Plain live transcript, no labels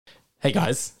Hey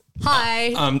guys.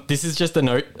 Hi. This is just a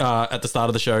note at the start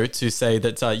of the show to say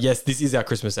that yes, this is our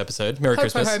Christmas episode. Merry Ho,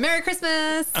 Christmas. ho, ho. Merry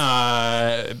Christmas.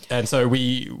 And so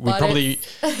we But probably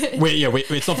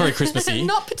it's not very Christmassy.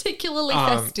 Not particularly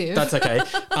festive. That's okay.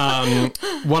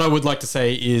 What I would like to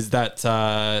say is that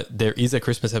there is a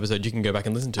Christmas episode you can go back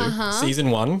and listen to.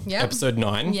 Season 1, Yep. episode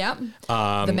 9. Yep.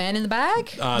 The man in the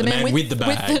bag. the man with the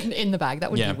bag. In the bag.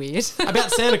 That would Yeah. be weird.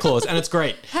 About Santa Claus, and it's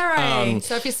great. Hooray.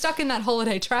 So if you're stuck in that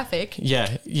holiday traffic,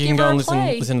 Yeah, you can Give go her and a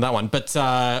play. listen to that one. But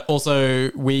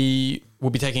also, we will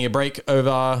be taking a break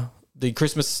over the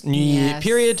Christmas New Year Yes.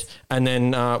 period, and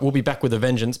then we'll be back with a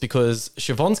vengeance because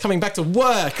Siobhan's coming back to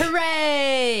work.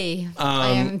 hooray. I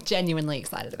am genuinely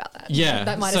excited about that. Yeah,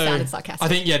 That might have sounded sarcastic. I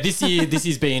think this year this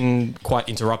has been quite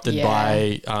interrupted Yeah.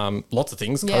 by lots of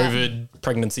things: Yeah. COVID,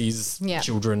 pregnancies, Yeah.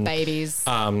 children, Babies.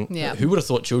 Yeah. Who would have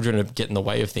thought children would get in the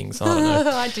way of things? I don't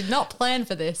know. I did not plan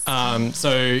for this.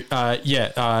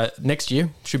 Next year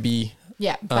should be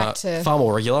back to... far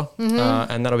more regular,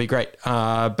 and that'll be great.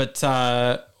 But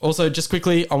also, just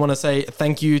quickly, I want to say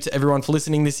thank you to everyone for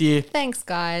listening this year, Thanks,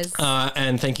 guys.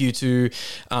 and thank you to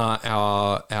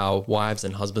our wives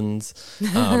and husbands,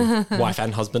 wife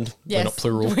and husband. Yes. We're not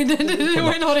plural. We're not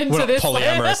into We're not this.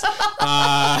 polyamorous.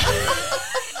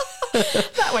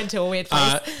 That went to a weird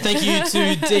place. Thank you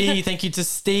to Dee. Thank you to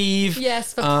Steve.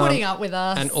 Yes, for putting up with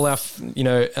us. And all our,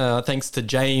 thanks to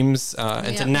James and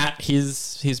to Yep. Nat,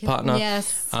 his partner.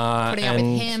 Yes,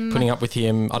 putting up with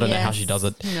him. I don't know how Yes. she does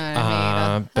it. No, me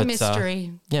either. A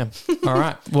mystery. Yeah. All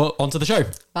right. Well, on to the show.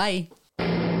 Bye. 6,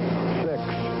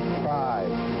 5,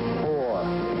 4,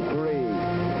 3,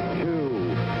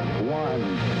 2, 1,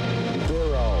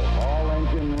 0. All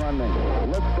engine running.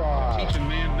 Liftoff. Teach a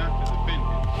man not to defend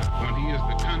himself when he is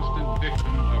the constant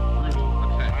victim of brutal I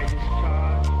attack.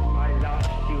 discharge my last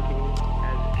duty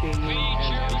as king We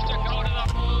and choose to go to the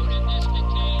moon in this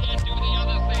decade and do the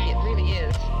other thing. It really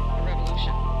is a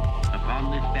revolution. Upon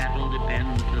this battle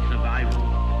depends the survival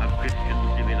of Christian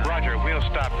civilization. Roger, we'll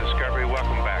stop Discovery.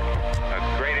 Welcome back.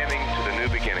 A great ending to the new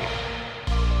beginning.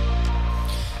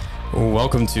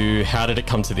 Welcome to How Did It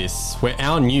Come to This, where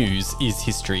our news is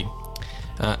history.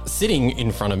 Sitting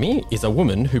in front of me is a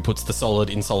woman who puts the solid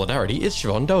in solidarity. It's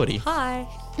Siobhan Doherty. Hi.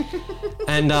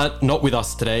 And not with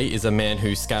us today is a man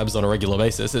who scabs on a regular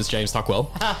basis. It's James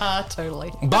Tuckwell.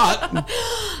 Totally. But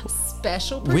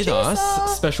Special producer. with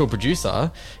us, special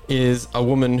producer, is a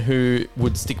woman who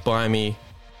would stick by me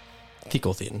thick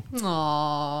or thin.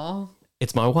 Aww.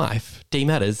 It's my wife, Dee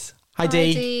Matters. Hi,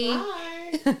 Dee.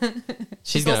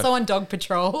 She's gonna, Also on dog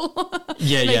patrol.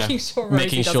 making sure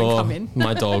Rosie doesn't come in.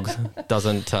 my dog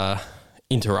doesn't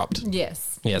interrupt.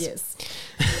 Yes. Yes.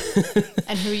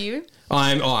 And who are you?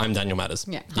 I'm Daniel Matters.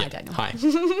 Yeah. Hi, Daniel. Hi.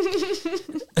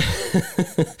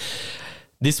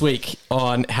 This week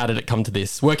on How Did It Come to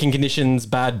This? Working conditions,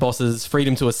 bad bosses,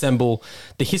 freedom to assemble.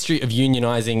 The history of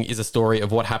unionising is a story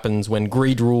of what happens when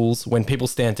greed rules, when people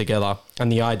stand together,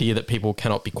 and the idea that people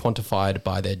cannot be quantified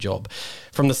by their job.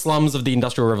 From the slums of the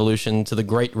Industrial Revolution to the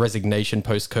Great Resignation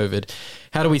post-COVID,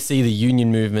 how do we see the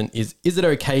union movement? Is it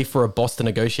okay for a boss to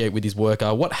negotiate with his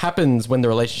worker? What happens when the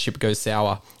relationship goes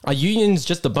sour? Are unions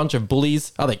just a bunch of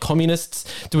bullies? Are they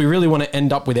communists? Do we really want to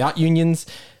end up without unions?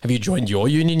 Have you joined your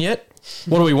union yet?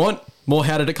 What do we want? More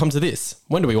How Did It Come to This?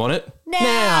 When do we want it?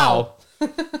 Now!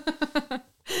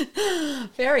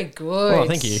 Very good. Oh,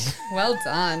 thank you. Well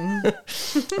done.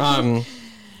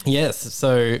 Yes,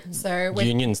 so So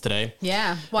unions today.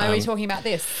 yeah. Why are we talking about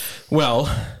this? Well,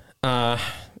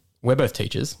 we're both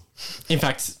teachers. In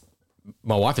fact,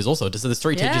 my wife is also, so there's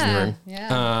 3 teachers in the room.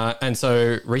 Yeah. And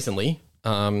so recently,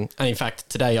 and in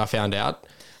fact, today I found out,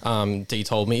 Dee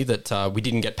told me that we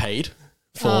didn't get paid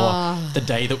for the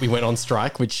day that we went on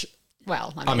strike, which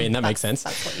Well, I mean, that makes sense.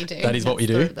 That's what you do. That is what we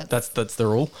do. That's That's the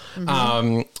rule.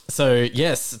 So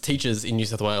yes, teachers in New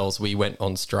South Wales, we went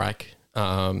on strike,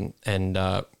 and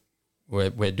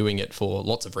we're doing it for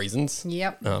lots of reasons.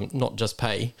 Yep. Not just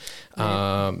pay.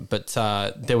 But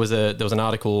there was an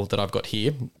article that I've got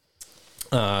here.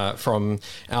 From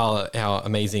our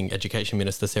amazing Education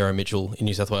Minister, Sarah Mitchell in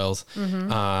New South Wales.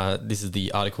 This is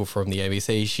the article from the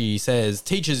ABC. She says,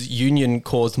 teachers' union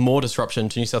caused more disruption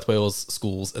to New South Wales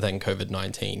schools than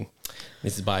COVID-19.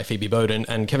 This is by Phoebe Bowden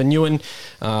and Kevin Newen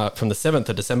from the 7th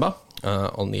of December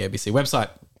on the ABC website.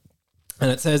 And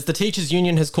it says, the teachers'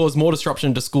 union has caused more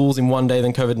disruption to schools in one day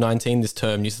than COVID-19 this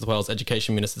term, New South Wales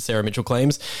Education Minister Sarah Mitchell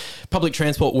claims. Public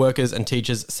transport workers and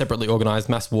teachers separately organised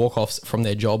mass walk-offs from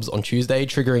their jobs on Tuesday,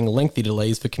 triggering lengthy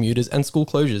delays for commuters and school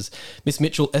closures. Ms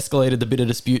Mitchell escalated the bitter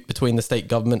dispute between the state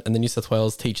government and the New South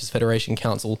Wales Teachers Federation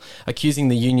Council, accusing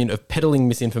the union of peddling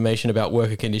misinformation about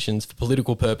worker conditions for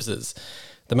political purposes.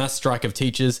 The mass strike of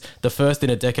teachers, the first in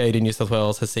a decade in New South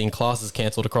Wales, has seen classes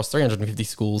cancelled across 350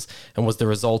 schools and was the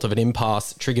result of an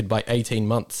impasse triggered by 18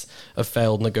 months of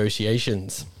failed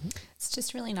negotiations. It's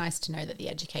just really nice to know that the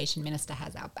Education Minister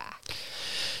has our back.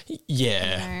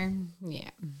 Yeah.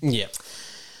 Yeah. Yeah.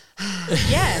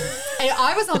 Yeah. And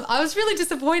I was really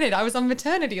disappointed. I was on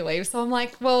maternity leave. So I'm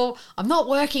like, well, I'm not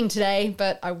working today,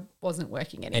 but I wasn't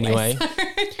working anyway. So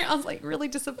I was like really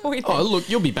disappointed. Oh, look,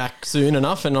 you'll be back soon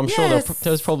enough, and I'm sure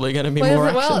there's probably going to be well, more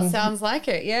action. Well, it sounds like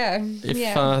it, yeah.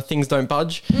 If things don't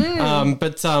budge.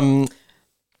 But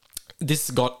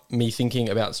this got me thinking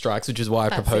about strikes, which is why I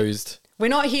proposed... We're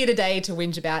not here today to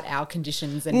whinge about our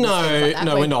conditions and No, like that.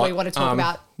 we're not. We want to talk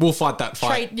about... We'll fight that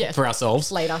fight for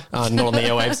ourselves. Later. Not on the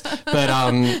airwaves. But,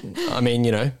 I mean,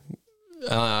 you know,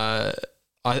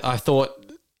 I thought,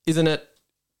 isn't it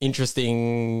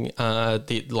interesting,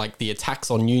 the attacks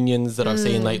on unions that I've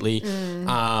seen lately?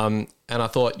 And I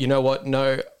thought, you know what?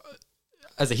 No,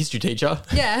 as a history teacher,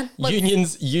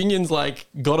 unions like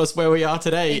got us where we are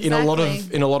today in a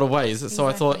lot of ways. So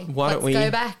I thought, why don't we go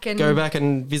back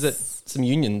and visit some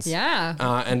unions,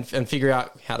 and figure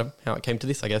out how it came to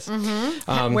this, I guess.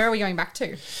 Where are we going back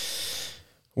to?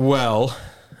 Well,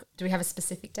 do we have a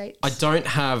specific date? I don't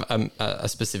have a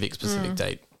specific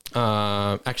date.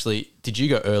 Actually, did you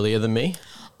go earlier than me?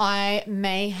 I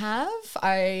may have.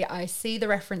 I see the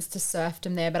reference to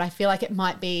serfdom there, but I feel like it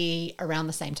might be around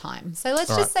the same time. So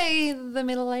let's just say the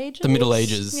Middle Ages. The Middle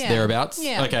Ages, thereabouts.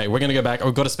 Yeah. Okay, we're going to go back.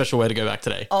 We've got a special way to go back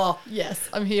today. Oh, yes.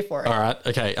 I'm here for it. All right.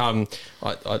 Okay.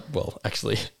 Well,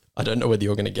 actually, I don't know whether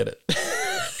you're going to get it.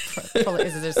 Probably,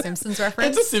 is it a Simpsons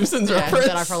reference? It's a Simpsons reference.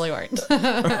 Then I probably won't. Go.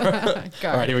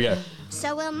 All right, here we go.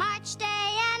 So we'll march day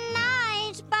and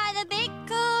night by the big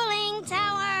cooling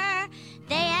tower.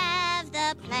 They have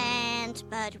the plant,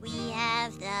 but we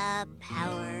have the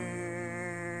power.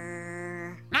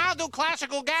 I'll do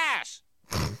classical gas.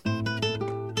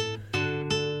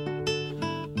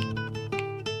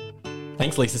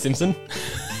 Thanks, Lisa Simpson.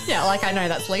 Yeah, like I know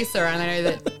that's Lisa, and I know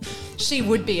that she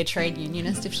would be a trade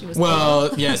unionist if she was.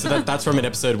 Well, yeah. So that's from an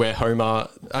episode where Homer.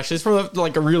 Actually, it's from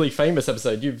a really famous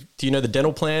episode. Do you know the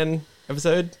dental plan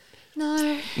episode?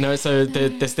 No. So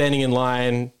they're standing in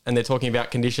line and they're talking about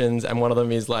conditions, and one of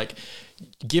them is like,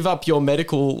 give up your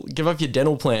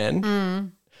dental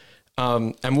plan,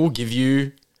 and we'll give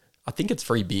you, I think it's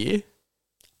free beer.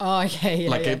 Oh, okay.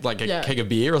 A keg of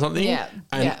beer or something. Yeah.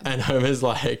 And Homer's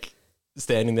like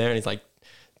standing there and he's like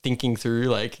thinking through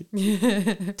like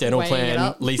dental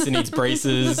plan. Lisa needs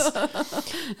braces.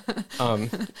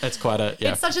 That's quite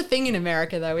It's such a thing in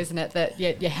America though, isn't it? That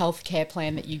your healthcare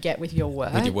plan that you get with your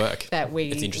work. That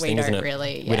it's interesting, we don't isn't it?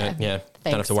 really. We don't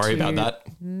have to worry about that.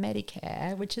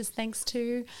 Medicare, which is thanks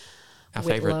to our Whitlam.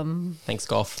 favourite. Thanks,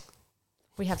 Goff.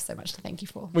 We have so much to thank you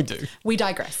for. We do. We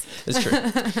digress. It's true.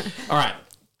 All right.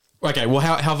 Okay. Well,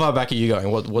 how far back are you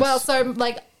going?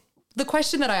 The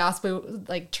question that I asked,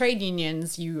 like trade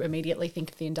unions, you immediately think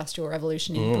of the Industrial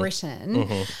Revolution in Britain.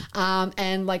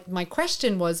 And like my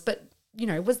question was, but, you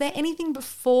know, was there anything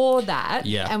before that?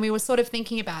 Yeah. And we were sort of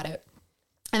thinking about it.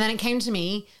 And then it came to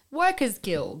me, workers'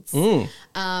 guilds,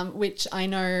 which I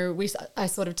know I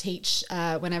sort of teach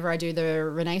whenever I do the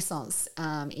Renaissance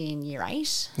in Year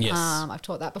 8. Yes. I've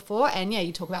taught that before. And,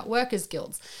 you talk about workers'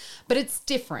 guilds. But it's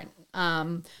different.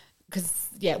 Because,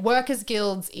 workers'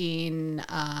 guilds in,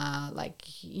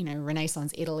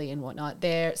 Renaissance Italy and whatnot,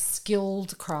 they're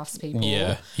skilled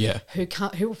craftspeople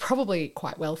who are probably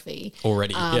quite wealthy.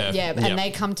 Already, and they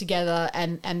come together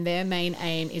and their main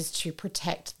aim is to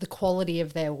protect the quality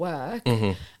of their work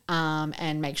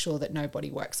and make sure that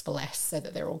nobody works for less so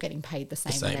that they're all getting paid the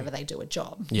same whenever they do a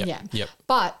job. Yep.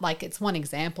 But, it's one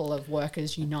example of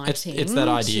workers uniting it's that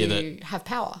idea to have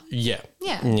power. Yeah.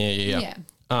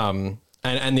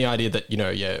 And the idea that,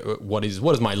 what is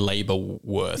my labor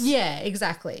worth? Yeah,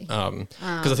 exactly.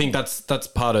 Because I think that's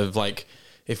part of like,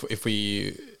 if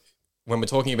we, when we're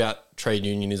talking about trade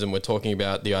unionism, we're talking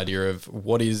about the idea of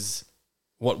what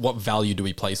value do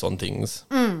we place on things,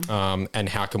 and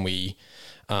how can we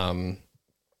define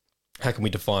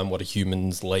what a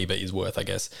human's labor is worth, I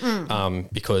guess.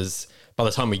 Because by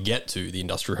the time we get to the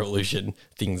Industrial Revolution,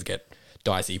 things get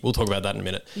dicey. We'll talk about that in a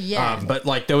minute. Yeah. But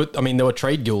like there were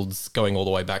trade guilds going all the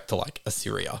way back to like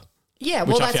Assyria. Yeah,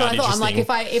 well that's what I thought. I'm like, if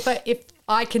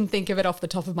I can think of it off the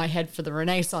top of my head for the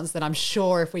Renaissance, then I'm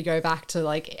sure if we go back to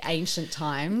like ancient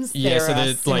times, there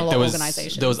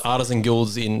was artisan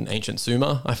guilds in ancient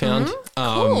Sumer, I found.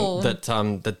 Cool.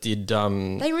 That did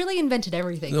they really invented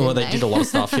everything. Well, they did a lot of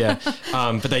stuff, yeah.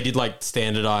 But they did like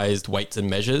standardized weights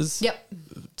and measures. Yep.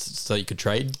 So you could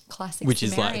trade. Classic which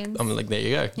Sumerians. is like, there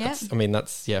you go. Yeah. That's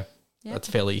That's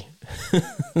fairly.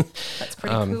 That's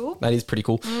pretty cool. That is pretty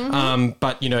cool.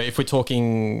 But, you know, if we're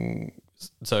talking...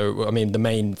 So, I mean, the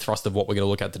main thrust of what we're going to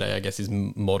look at today, I guess, is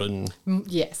modern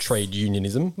trade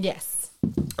unionism. Yes.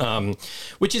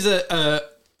 Which is a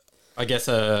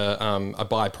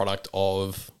byproduct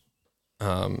of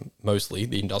mostly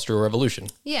the Industrial Revolution.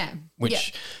 Yeah.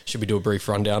 Which, should we do a brief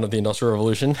rundown of the Industrial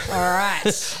Revolution? All right.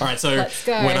 All right, so let's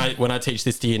go. when I teach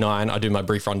this to year 9, I do my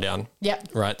brief rundown. Yep.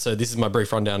 Right, so this is my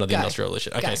brief rundown of the Industrial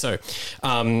Revolution. Okay, so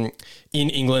in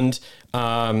England,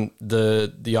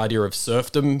 the idea of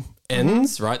serfdom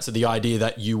ends, right? So the idea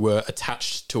that you were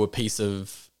attached to a piece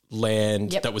of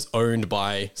land that was owned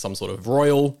by some sort of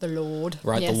royal. The lord.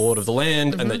 Right, the lord of the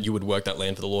land, and that you would work that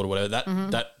land for the lord or whatever.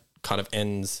 That kind of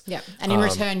ends. Yeah, and in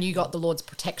return, you got the lord's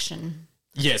protection.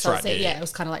 Yes, so right. It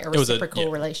was kind of like a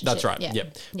reciprocal relationship. That's right. Yeah.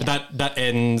 But that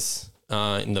ends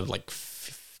in the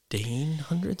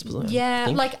 1500s, was it?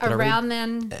 Yeah, like around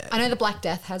then. I know the Black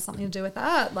Death has something to do with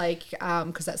that, like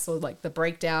because that's sort of like the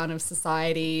breakdown of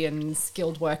society, and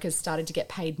skilled workers started to get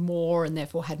paid more and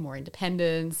therefore had more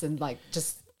independence, and like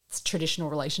just traditional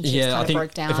relationships kind of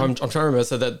broke down. If I'm trying to remember,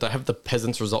 so that they have the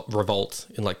peasants revolt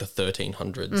in like the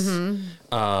 1300s,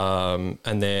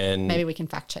 and then maybe we can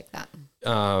fact check that.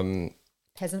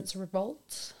 Peasants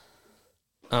revolt,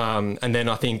 and then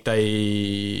I think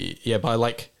I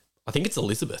think it's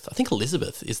Elizabeth. I think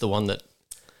Elizabeth is the one that.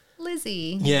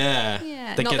 Lizzie. Yeah.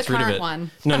 That not gets the rid of current it.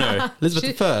 one. No. Elizabeth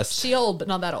the First. She old, but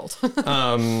not that old.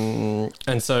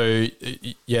 And so,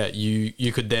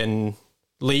 you could then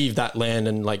leave that land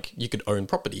and like you could own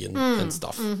property and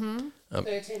stuff.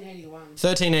 1381.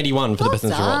 1381 for the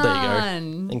peasants revolt. There you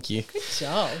go. Thank you. Good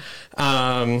job.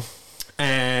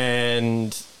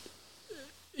 And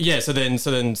yeah, so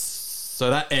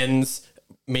that ends,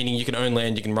 meaning you can own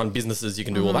land, you can run businesses, you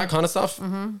can do all that kind of stuff,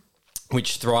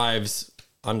 which thrives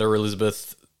under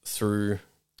Elizabeth through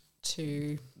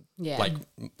to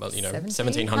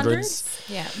 1700s.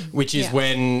 Yeah, which is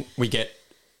when we get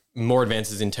more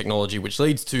advances in technology, which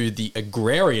leads to the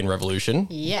agrarian revolution.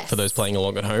 Yes. For those playing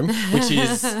along at home, which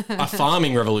is a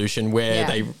farming revolution where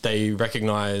they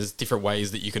recognize different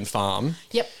ways that you can farm.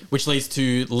 Yep. Which leads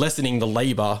to lessening the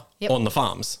labor on the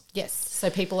farms. Yes. So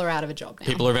people are out of a job now.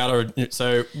 People are out of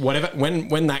so whatever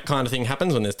when that kind of thing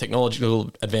happens, when there's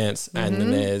technological advance and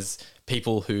then there's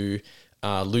people who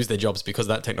lose their jobs because of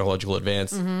that technological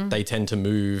advance, they tend to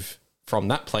move from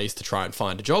that place to try and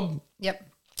find a job. Yep.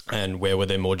 And where were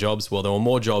there more jobs? Well, there were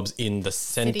more jobs in the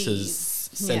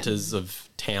centers of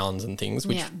towns and things,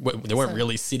 which there weren't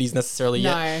really cities necessarily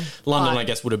yet. London, I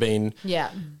guess, would have been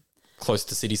close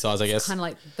to city size, I guess. Kind of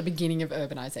like the beginning of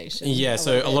urbanization. Yeah,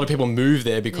 so a lot of people move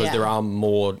there because there are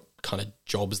more kind of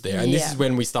jobs there. And this is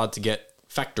when we start to get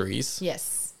factories.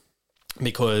 Yes.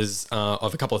 Because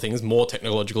of a couple of things, more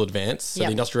technological advance. So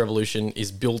the Industrial Revolution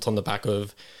is built on the back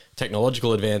of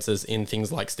technological advances in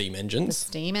things like steam engines. The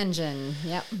steam engine,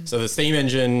 yep. So the steam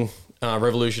engine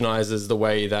revolutionizes the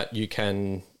way that you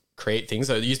can create things.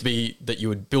 So it used to be that you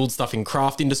would build stuff in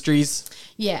craft industries.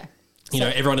 Yeah. You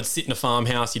know, everyone would sit in a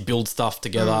farmhouse, you'd build stuff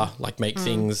together, like make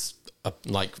things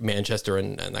like Manchester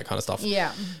and that kind of stuff.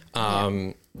 Yeah.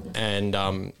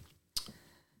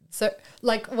 So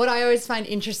like what I always find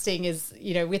interesting is,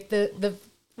 you know, with the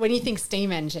when you think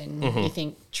steam engine, you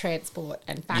think transport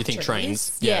and factories. You think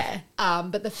trains. Yeah.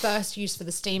 But the first use for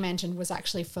the steam engine was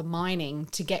actually for mining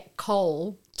to get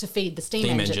coal to feed the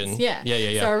steam engines. Yeah.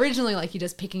 So originally, like, you're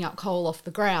just picking up coal off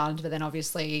the ground, but then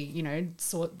obviously, you know,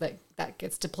 sort that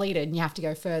gets depleted and you have to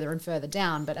go further and further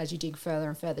down. But as you dig further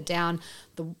and further down,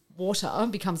 the water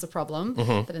becomes a problem.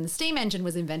 But then the steam engine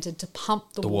was invented to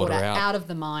pump the water out of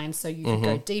the mine so you could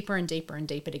go deeper and deeper and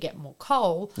deeper to get more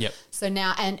coal. Yep. So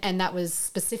now, and that was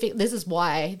specific. This is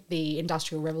why the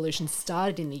Industrial Revolution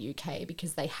started in the UK,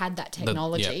 because they had that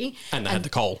technology. And they had the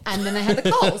coal. And then they had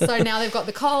the coal. So now they've got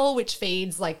the coal, which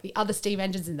feeds like the other steam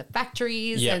engines in the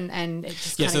factories. And it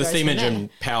just so the goes steam from engine there.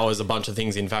 powers a bunch of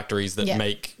things in factories that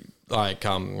make like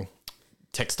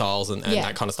textiles and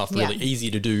that kind of stuff really easy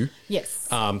to do. Yes.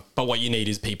 But what you need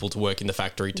is people to work in the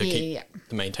factory to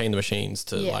to maintain the machines,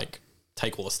 to like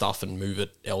take all the stuff and move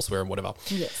it elsewhere and whatever.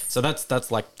 Yes. So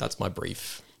that's my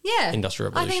brief.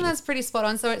 Industrial Revolution. I think that's pretty spot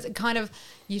on. So it's kind of,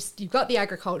 you've got the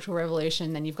agricultural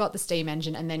revolution, then you've got the steam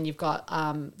engine, and then you've got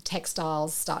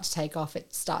textiles start to take off.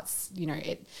 It starts, you know,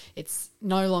 it's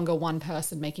no longer one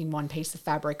person making one piece of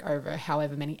fabric over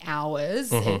however many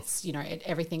hours. It's, you know,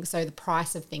 everything. So the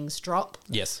price of things drop.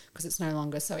 Yes. Because it's no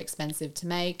longer so expensive to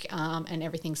make, and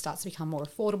everything starts to become more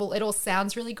affordable. It all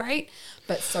sounds really great,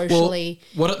 but socially,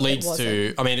 what it leads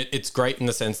to, I mean, it's great in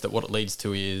the sense that what it leads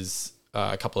to is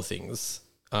a couple of things.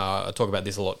 I talk about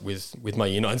this a lot with my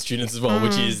Year 9 students as well,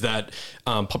 which is that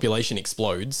population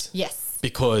explodes. Yes.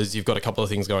 Because you've got a couple of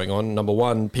things going on. Number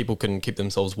one, people can keep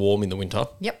themselves warm in the winter.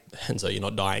 Yep. And so you're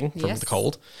not dying from Yes. the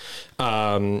cold.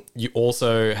 You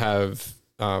also have,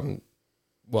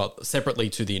 separately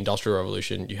to the Industrial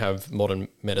Revolution, you have modern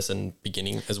medicine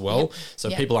beginning as well. Yep. So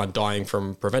Yep. people aren't dying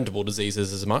from preventable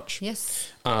diseases as much. Yes.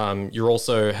 You're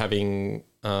also having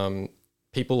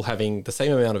people having the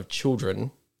same amount of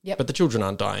children, Yep. but the children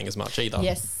aren't dying as much either.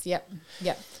 Yes. Yep.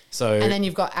 Yep. So And then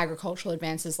you've got agricultural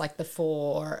advances like the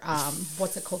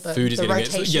what's it called? food is the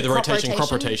getting rotation.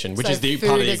 crop rotation, which So is the food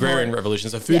part of the is agrarian more- revolution.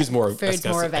 So food yeah, is more food's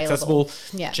more available. accessible,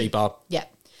 Yeah. cheaper, Yeah.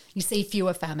 You see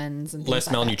fewer famines and things less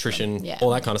like that. malnutrition, Yeah. all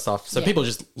that kind of stuff. So Yeah. people are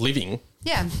just living,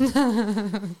 Yeah.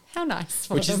 How nice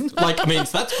for which them. is like, I mean,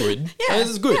 so that's good. Yeah, This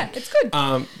is good. yeah, it's good.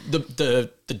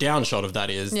 The downshot of that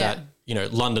is Yeah.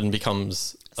 that, London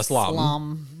becomes a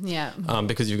slum. Yeah.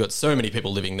 Because you've got so many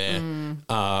people living there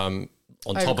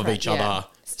on top of each other.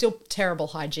 Still terrible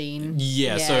hygiene.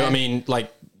 Yeah. So, I mean,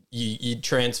 like you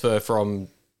transfer from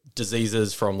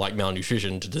diseases from like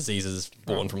malnutrition to diseases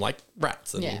born from like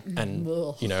rats and, Yeah. and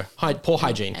poor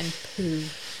hygiene. And poo.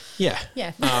 Yeah.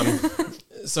 Yeah.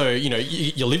 So,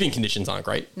 your living conditions aren't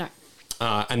great. No.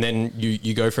 And then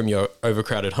you go from your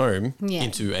overcrowded home Yeah.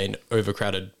 into an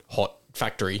overcrowded hot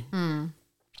factory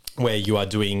where you are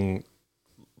doing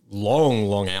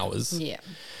long hours. Yeah.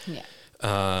 Yeah.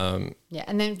 Yeah.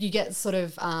 And then you get sort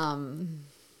of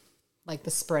like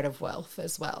the spread of wealth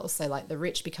as well. So like the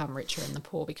rich become richer and the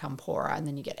poor become poorer, and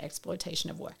then you get exploitation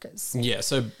of workers. Yeah.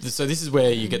 So this is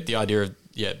where you get the idea of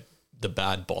the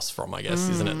bad boss from, I guess,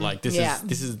 isn't it? Like this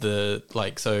is the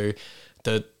like so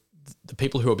the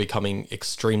people who are becoming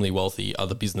extremely wealthy are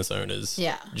the business owners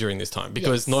during this time,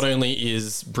 because not only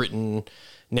is Britain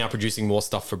now producing more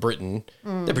stuff for Britain,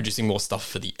 they're producing more stuff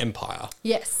for the empire.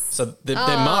 Yes. So their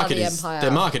market empire.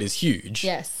 their market is huge.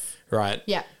 Yes. Right.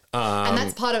 Yeah. And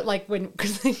that's part of like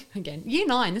because again, Year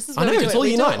 9. This is I what know, we do. it's all We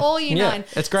Year do it 9. all Year Yeah, 9.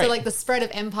 it's great. So like the spread of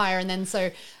empire, and then so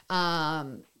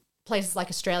places like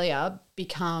Australia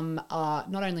become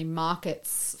not only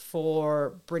markets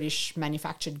for British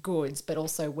manufactured goods, but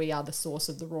also we are the source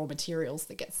of the raw materials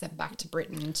that get sent back to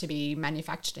Britain to be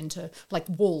manufactured into, like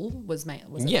wool was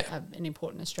an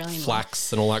important Australian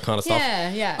flax and all that kind of stuff.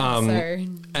 Yeah.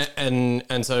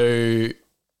 And so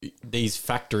these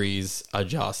factories are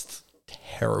just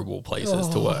terrible places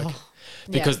to work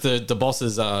because the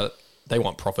bosses they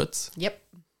want profits. Yep.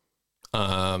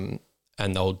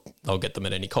 And they'll get them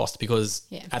at any cost, because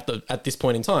at this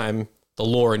point in time, the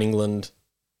law in England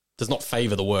does not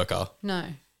favour the worker. No.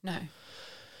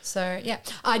 So yeah,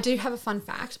 I do have a fun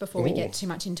fact before we get too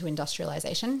much into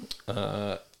industrialization.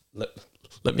 Let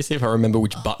me see if I remember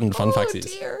which button fun facts is.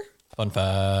 Dear. Fun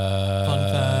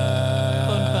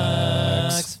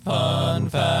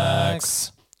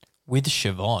facts with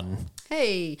Siobhan.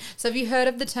 Hey, so have you heard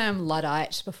of the term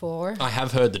Luddite before? I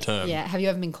have heard the term. Yeah, have you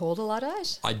ever been called a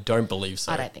Luddite? I don't believe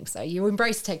so. I don't think so. You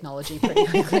embrace technology pretty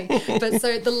quickly. But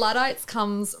so the Luddites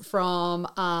comes from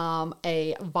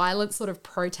a violent sort of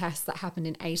protest that happened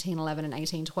in 1811 and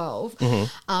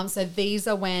 1812. So these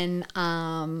are when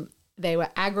they were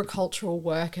agricultural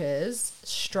workers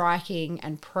striking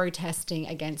and protesting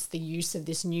against the use of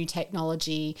this new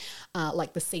technology,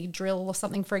 like the seed drill or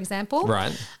something, for example.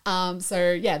 Right.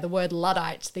 So yeah, the word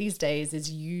Luddite these days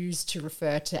is used to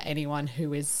refer to anyone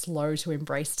who is slow to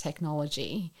embrace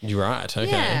technology. You're right.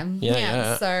 Okay.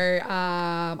 Yeah. So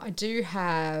I do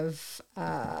have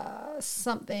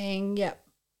something. Yep.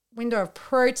 Window of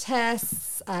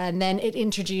protests, and then it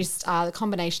introduced the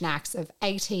Combination Acts of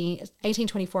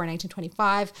 1824 and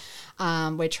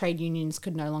 1825, where trade unions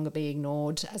could no longer be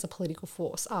ignored as a political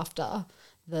force after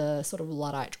the sort of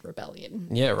Luddite rebellion.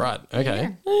 Yeah, right. Okay.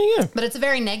 Yeah. There you go. But it's a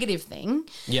very negative thing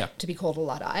to be called a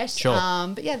Luddite. Sure.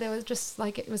 But yeah, there was just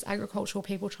like it was agricultural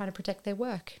people trying to protect their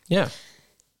work. Yeah.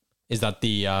 Is that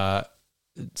the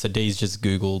so Dee's just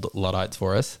Googled Luddites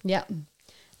for us? Yeah.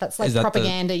 That's like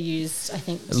propaganda used, I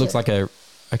think. It looks like it's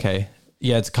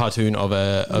a cartoon of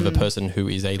a person who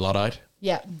is a Luddite.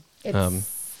 Yeah.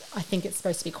 I think it's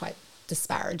supposed to be quite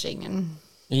disparaging and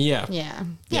Yeah.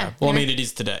 Well, I mean, it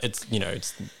is today. It's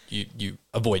it's you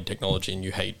avoid technology and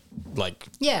you hate hate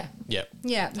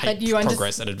but you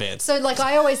progress and advance. So like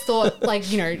I always thought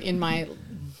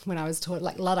when I was taught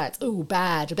like Luddites, oh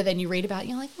bad, but then you read about it,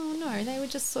 you're like, oh no, they were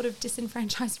just sort of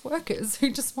disenfranchised workers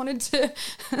who just wanted to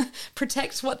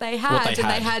protect what they had,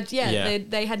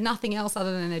 they had nothing else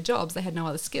other than their jobs. They had no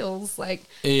other skills, and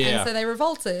so they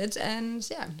revolted, and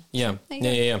Yeah.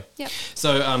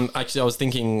 So actually, I was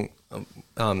thinking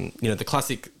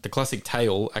the classic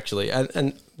tale actually,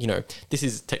 and this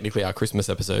is technically our Christmas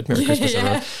episode. Merry Christmas,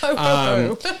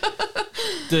 everyone.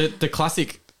 The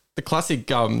classic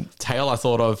tale I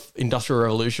thought of Industrial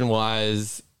Revolution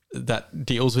wise that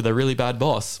deals with a really bad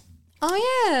boss.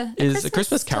 Oh yeah, is A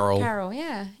Christmas Carol.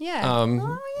 Yeah.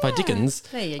 By Dickens.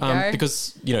 There you go.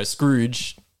 Because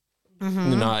Scrooge,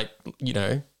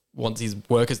 wants his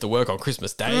workers to work on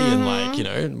Christmas Day,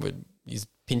 and he's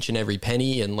pinching every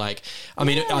penny, and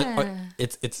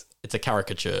it's a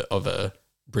caricature of a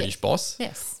British boss.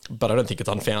 Yes, but I don't think it's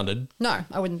unfounded. No,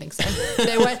 I wouldn't think so.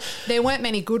 There weren't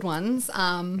many good ones.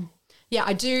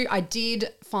 I did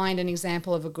find an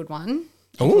example of a good one.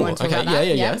 Oh,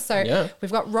 okay. Yeah. So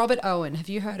we've got Robert Owen. Have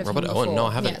you heard of Robert him Owen? before? No,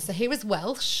 I haven't. Yeah, so he was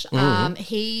Welsh.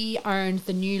 He owned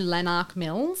the new Lanark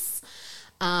Mills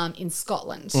in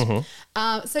Scotland.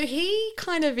 So he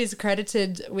kind of is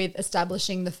credited with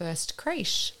establishing the first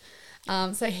creche.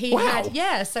 So he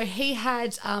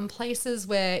had places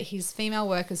where his female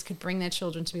workers could bring their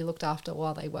children to be looked after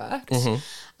while they worked.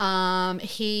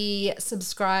 He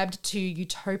subscribed to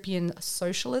utopian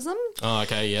socialism. Oh,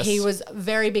 okay, yes. He was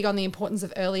very big on the importance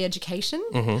of early education.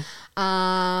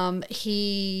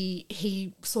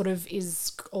 He sort of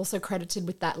is also credited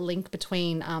with that link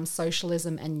between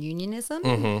socialism and unionism.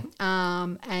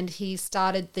 And he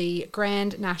started the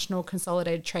Grand National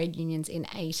Consolidated Trade Unions in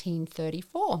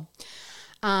 1834.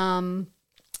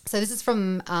 So this is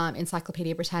from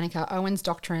Encyclopedia Britannica. Owen's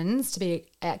doctrines to be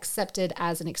accepted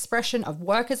as an expression of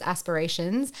workers'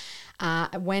 aspirations.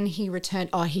 When he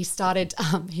returned, he started,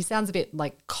 he sounds a bit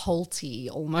like culty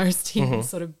almost. He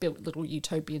sort of built little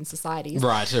utopian societies.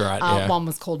 Right. One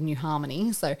was called New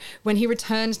Harmony. So when he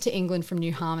returned to England from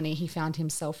New Harmony, he found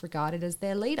himself regarded as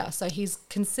their leader. So he's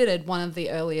considered one of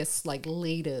the earliest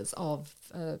leaders of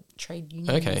trade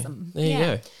unionism. Okay, there you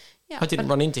go. Yeah, I didn't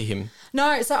run into him.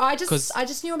 No, so I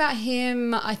just knew about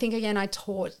him. I think again I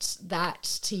taught that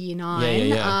to Year 9.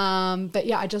 Yeah. But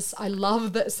yeah, I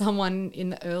love that someone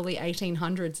in the early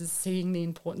 1800s is seeing the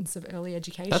importance of early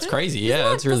education. That's crazy.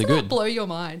 That's really good. Blow your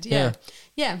mind. Yeah.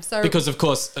 So because of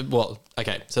course, so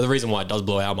the reason why it does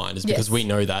blow our mind is because we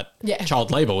know that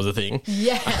child labour was a thing.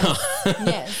 Yes.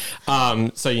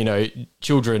 So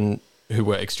children who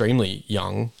were extremely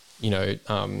young,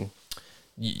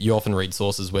 you often read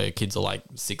sources where kids are like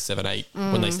 6, 7, 8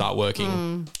 when they start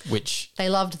working, which they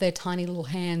loved their tiny little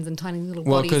hands and tiny little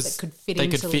bodies that could fit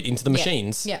into the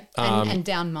machines. Yeah, and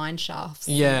down mine shafts.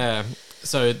 Yeah.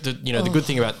 So the good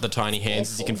thing about the tiny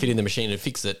hands is you can fit in the machine and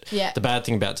fix it. Yeah. The bad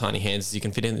thing about tiny hands is you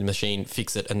can fit in the machine,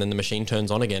 fix it, and then the machine turns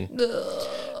on again.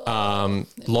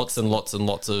 Lots and lots and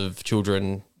lots of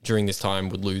children during this time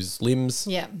would lose limbs.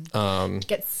 Yeah.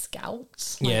 Get scalped.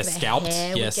 Scalped.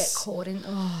 Hair yes. would get caught in.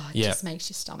 It just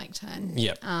makes your stomach turn.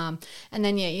 Yeah. And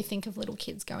then you think of little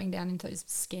kids going down into those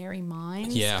scary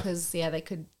mines. Yeah. Because they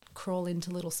could crawl into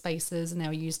little spaces and they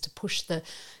were used to push the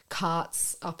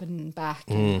carts up and back.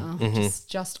 And,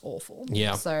 just awful.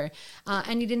 Yeah. So,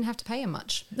 and you didn't have to pay them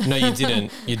much. No, you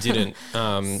didn't. You didn't.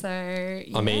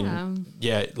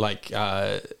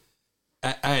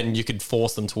 And you could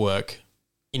force them to work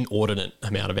inordinate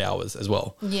amount of hours as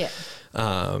well. Yeah.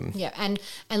 And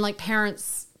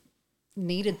parents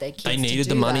needed their kids. They needed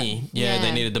the money.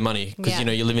 They needed the money because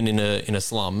you're living in a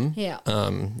slum. Yeah.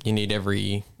 You need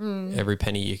every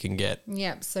penny you can get.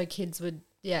 Yeah. So kids would.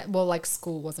 Yeah.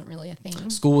 School wasn't really a thing.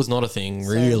 School was not a thing,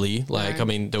 really.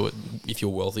 If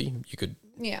you're wealthy, you could.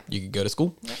 Yeah. You could go to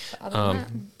school. Yep,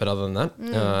 but other than that,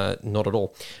 not at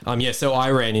all. So I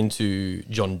ran into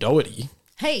John Doherty.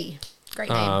 Hey, great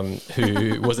name.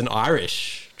 Who was an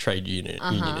Irish trade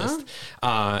unionist.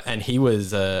 And he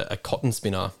was a cotton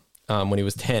spinner when he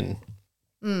was 10.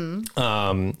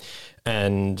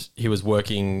 And he was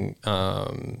working,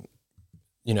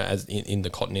 as in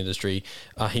the cotton industry.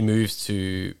 He moves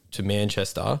to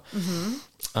Manchester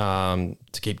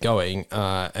to keep going,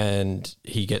 and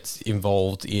he gets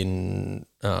involved in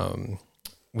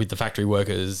with the factory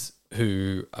workers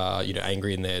who are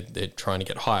angry, and they're trying to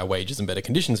get higher wages and better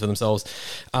conditions for themselves.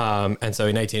 And so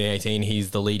in 1818,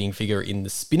 he's the leading figure in the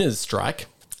spinners' strike.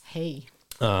 Hey.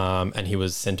 And he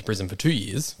was sent to prison for 2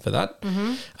 years for that.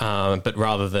 But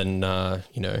rather than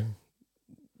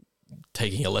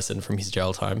taking a lesson from his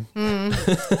jail time, like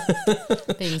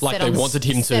they wanted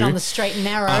him to, on the straight and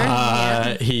narrow.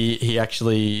 He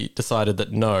actually decided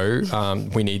that no,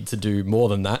 we need to do more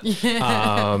than that.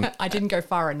 I didn't go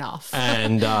far enough.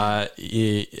 And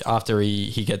after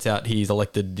he gets out, he's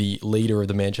elected the leader of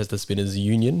the Manchester Spinners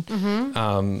Union.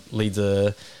 Leads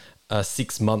a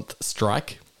 6-month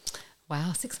strike.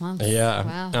 Wow, 6 months.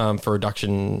 Yeah. Wow. For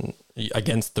reduction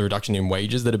against the reduction in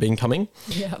wages that have been coming.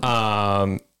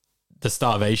 Yeah. the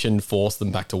starvation forced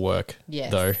them back to work.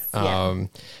 Yes. Though. Yeah.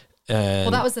 And,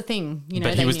 Well, that was the thing, you know.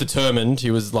 but he was determined.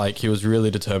 He was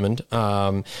really determined.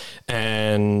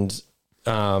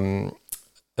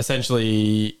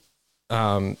 Essentially,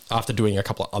 after doing a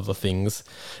couple of other things,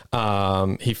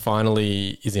 he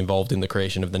finally is involved in the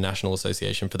creation of the National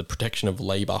Association for the Protection of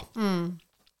Labour,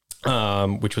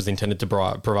 which was intended to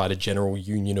provide a general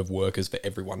union of workers for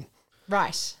everyone.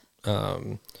 Right.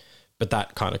 But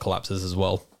that kind of collapses as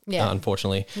well,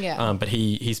 unfortunately. Yeah. But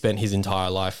he spent his entire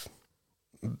life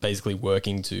basically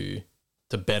working to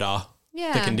better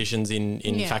the conditions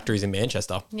in factories in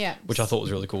Manchester, which I thought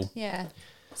was really cool. Yeah.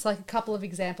 It's like a couple of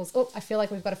examples. Oh, I feel like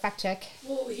we've got a fact check.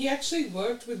 Well, he actually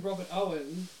worked with Robert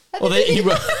Owen. Well, I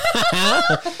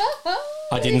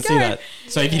didn't see that.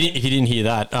 So if you didn't hear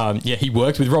that, he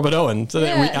worked with Robert Owen. So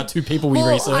that our two people we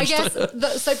researched. I guess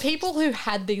so. People who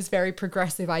had these very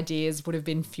progressive ideas would have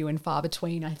been few and far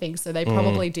between, I think. So they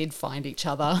probably did find each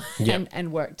other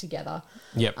and work together.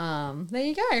 Yep. There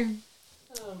you go.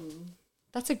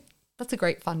 That's a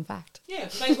great fun fact. Yeah,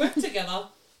 they worked together.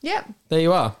 Yep. There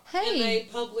you are. Hey. And they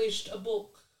published a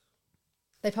book.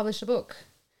 They published a book.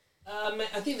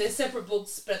 I think they're separate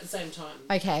books, but at the same time.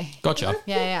 Okay. Gotcha.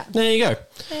 Yeah. There you go.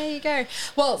 There you go.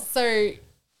 Well, so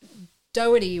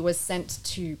Doherty was sent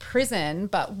to prison,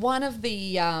 but one of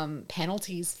the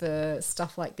penalties for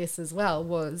stuff like this as well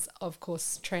was, of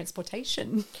course,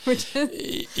 transportation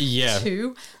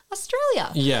to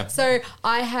Australia. Yeah. So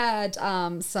I had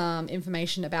some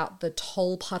information about the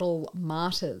Tolpuddle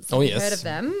Martyrs. Oh, Have you yes. heard of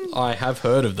them? I have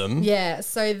heard of them. Yeah,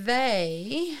 so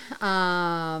they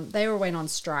went on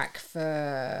strike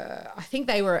for, I think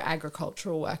they were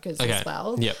agricultural workers as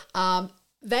well. Yep.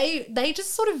 They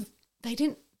just sort of,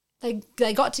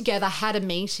 they got together, had a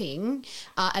meeting,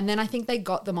 and then I think they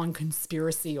got them on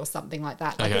conspiracy or something like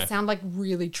that. It sounded like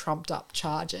really trumped up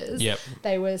charges. Yep.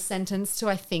 They were sentenced to,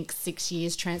 I think, 6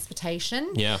 years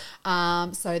transportation. Yeah.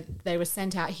 So they were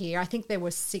sent out here. I think there were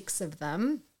 6 of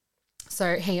them.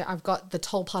 So here, I've got the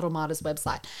Tolpuddle Martyrs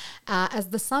website. As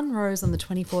the sun rose on the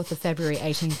 24th of February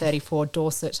 1834,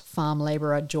 Dorset farm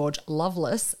labourer George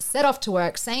Lovelace set off to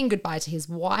work, saying goodbye to his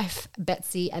wife,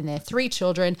 Betsy, and their 3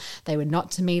 children. They were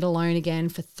not to meet alone again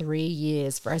for 3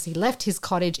 years, for as he left his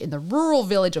cottage in the rural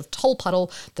village of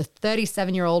Tolpuddle, the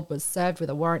 37-year-old was served with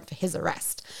a warrant for his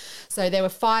arrest. So there were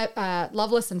 5,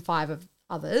 Lovelace and 5 of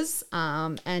others,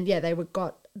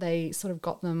 they sort of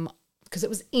got them because it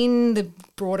was in the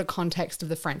broader context of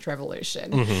the French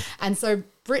Revolution. Mm-hmm. And so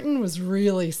Britain was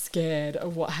really scared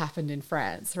of what happened in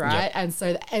France, right? Yep. And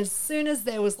so as soon as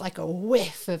there was like a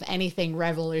whiff of anything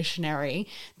revolutionary,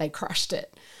 they crushed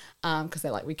it because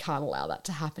they're like, we can't allow that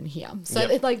to happen here. So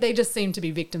they just seemed to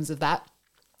be victims of that.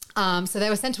 So they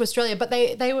were sent to Australia, but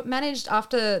they managed,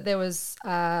 after there was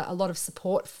a lot of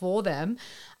support for them,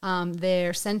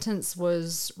 their sentence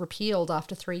was repealed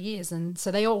after 3 years, and so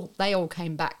they all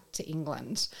came back to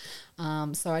England.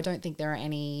 So I don't think there are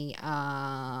any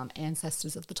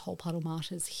ancestors of the Tolpuddle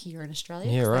Martyrs here in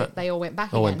Australia. Yeah, right. They all went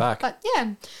back. Went back. But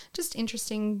yeah, just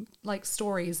interesting like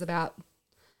stories about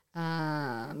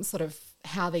sort of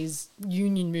how these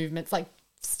union movements like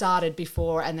started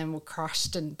before and then were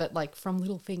crushed, but like from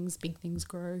little things, big things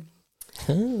grow.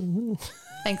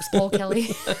 Thanks, Paul Kelly.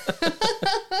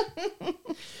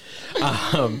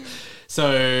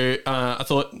 So I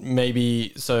thought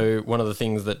maybe, one of the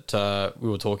things that we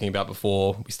were talking about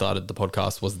before we started the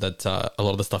podcast was that a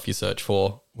lot of the stuff you search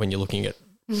for when you're looking at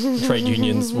trade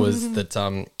unions was that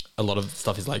a lot of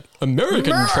stuff is like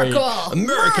American trade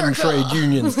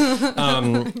unions.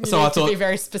 So I thought, be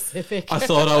very specific. I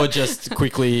thought I would just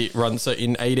quickly run. So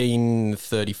in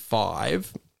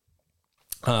 1835,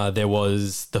 there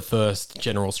was the first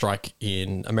general strike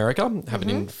in America,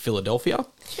 happened in Philadelphia.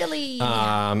 Philly.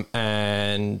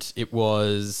 And it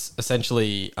was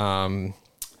essentially a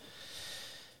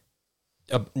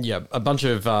bunch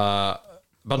of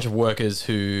workers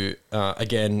who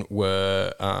again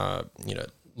were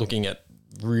looking at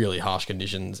really harsh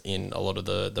conditions in a lot of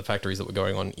the factories that were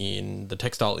going on in the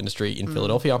textile industry in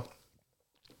Philadelphia.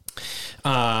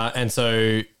 And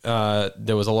so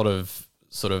there was a lot of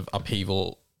sort of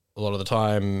upheaval a lot of the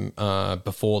time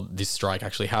before this strike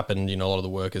actually happened. A lot of the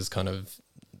workers kind of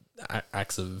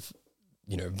acts of,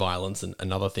 violence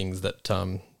and other things that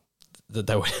that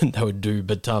they would do.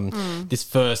 But this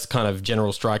first kind of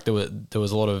general strike, there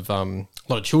was a lot of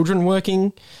children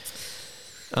working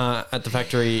at the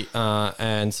factory,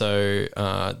 and so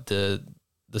the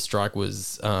strike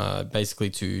was basically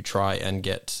to try and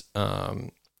get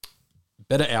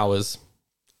better hours,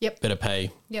 better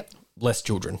pay, less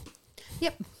children.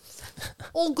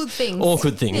 All good things. All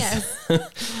good things. Yes.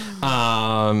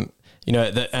 you know,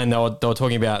 and they were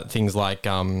talking about things like,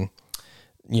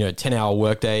 10-hour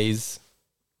work days,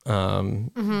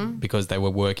 because they were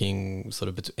working sort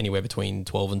of anywhere between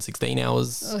 12 and 16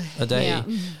 hours a day. Yeah.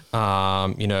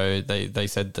 They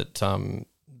said that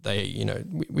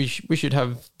we should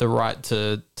have the right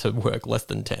to work less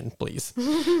than 10, please.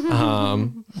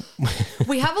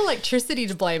 We have electricity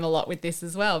to blame a lot with this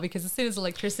as well, because as soon as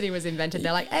electricity was invented,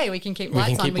 they're like, hey, we can keep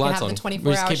lights on. We can have the 24-hour shift.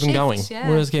 We'll just keep them going. Yeah.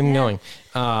 We'll just keep them going.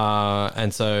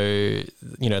 And so,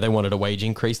 they wanted a wage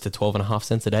increase to 12.5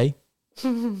 cents a day.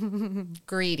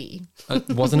 Greedy.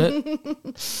 Wasn't it?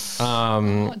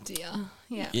 Oh dear.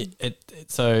 Yeah.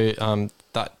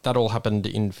 That all happened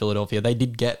in Philadelphia. They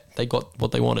got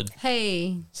what they wanted.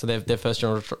 Hey. So their first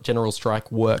general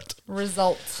strike worked.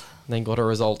 Result. They got a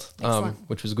result,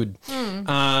 which was good.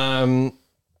 All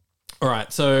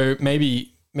right. So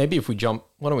maybe if we why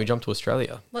don't we jump to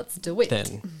Australia? Let's do it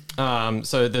then.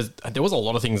 So there was a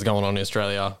lot of things going on in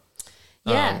Australia.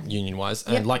 Union wise,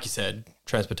 and like you said,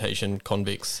 transportation,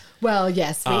 convicts. Well,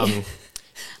 yes, a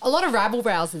lot of rabble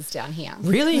rousers down here.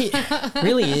 Really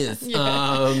is.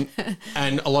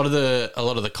 And a lot of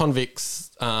the convicts,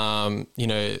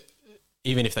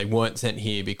 even if they weren't sent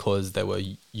here because they were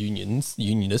unionists,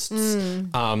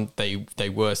 they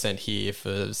were sent here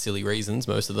for silly reasons.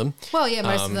 Most of them. Well, yeah,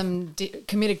 most of them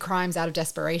committed crimes out of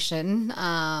desperation,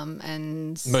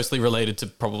 and mostly related to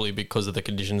probably because of the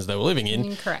conditions they were living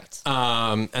in. Correct.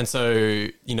 And so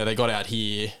they got out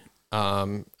here.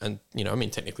 And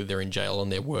technically they're in jail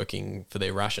and they're working for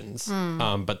their rations.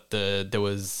 But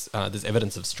there's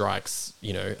evidence of strikes,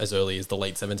 as early as the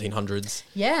late 1700s.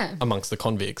 Yeah. Amongst the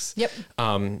convicts. Yep.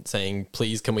 Saying,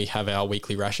 please, can we have our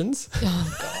weekly rations?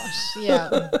 Oh gosh.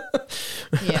 Yeah.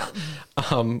 Yeah.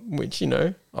 Which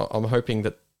I'm hoping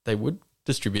that they would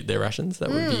distribute their rations.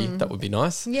 That would be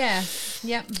nice. Yeah.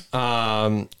 Yep.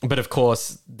 But of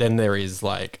course, then there is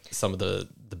like some of the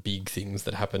big things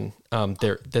that happen.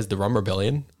 There's the Rum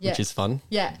Rebellion, which is fun.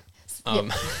 Yeah.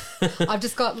 I've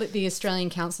just got the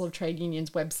Australian Council of Trade Unions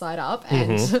website up,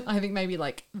 and I think maybe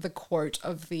like the quote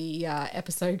of the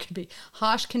episode could be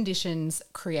 "Harsh conditions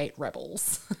create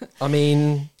rebels." I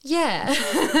mean, yeah,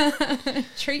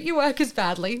 treat your workers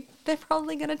badly, they're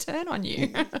probably going to turn on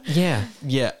you. Yeah.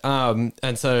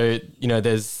 And so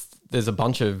there's a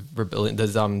bunch of rebellion.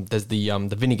 There's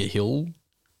the Vinegar Hill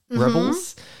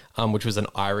rebels, which was an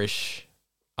Irish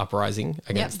uprising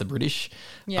against the British.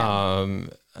 Yeah.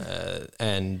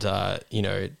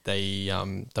 They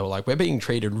were like, we're being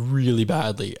treated really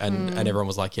badly, and everyone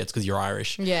was like, yeah, it's because you're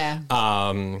Irish. Yeah.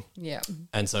 Yeah.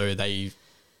 And so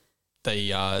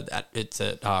it's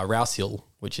at Rouse Hill,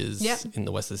 which is in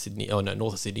the west of Sydney. Oh no,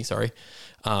 north of Sydney. Sorry.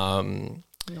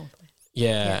 Northwest.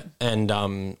 Yeah.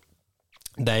 And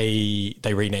they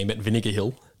rename it Vinegar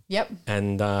Hill. Yep.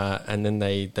 And then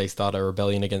they start a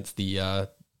rebellion against the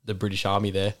British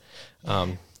Army there.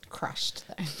 Crushed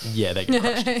though. Yeah, they get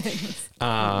crushed.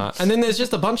 And then there's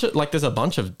just a bunch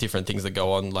of different things that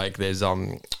go on. Like there's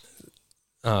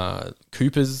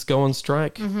Coopers go on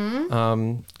strike.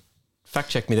 Fact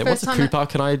check me there. What's a Cooper?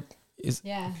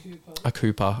 A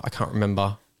Cooper? I can't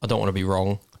remember. I don't want to be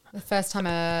wrong. The first time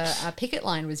a picket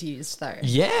line was used, though.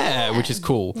 Yeah, which is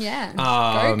cool. Yeah.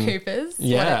 Go Coopers.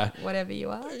 Yeah. Whatever you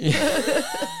are.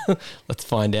 Let's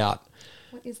find out.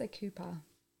 What is a Cooper?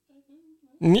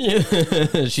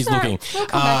 She's looking. We'll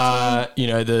come back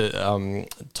to the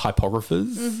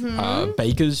typographers,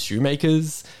 bakers,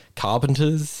 shoemakers,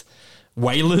 carpenters,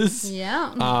 whalers.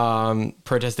 Yeah.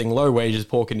 Protesting low wages,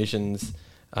 poor conditions,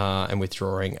 and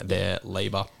withdrawing their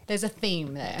labour. There's a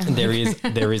theme there. There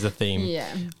is a theme.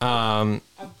 Yeah. I've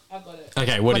got it.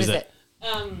 Okay, what is it?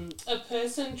 A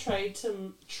person trained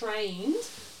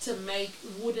to make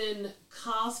wooden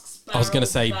casks, barrels, I was going to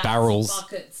say vats, barrels,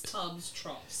 buckets, tubs,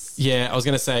 troughs. Yeah, I was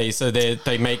going to say, so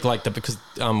they make like because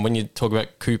when you talk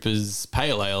about Cooper's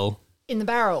Pale Ale. In the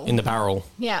barrel.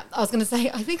 Yeah, I was going to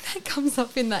say, I think that comes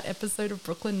up in that episode of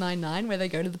Brooklyn Nine-Nine where they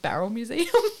go to the Barrel Museum.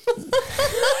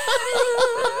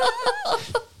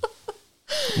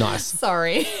 Nice.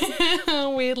 Sorry.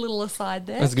 Weird little aside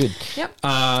there. That's good. Yep.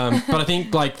 But I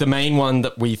think like the main one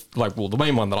that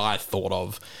I thought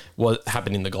of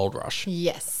happened in the Gold Rush.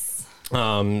 Yes.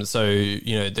 So,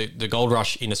 the Gold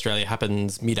Rush in Australia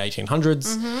happens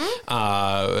mid-1800s.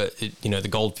 The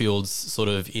goldfields sort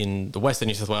of in the western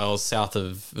New South Wales, north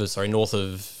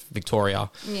of Victoria.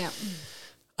 Yeah.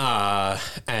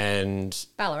 And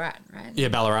Ballarat, right? Yeah,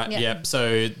 Ballarat. Yeah.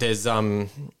 So there's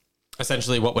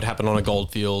essentially what would happen on a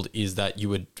goldfield is that you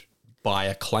would buy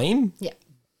a claim. Yeah.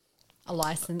 A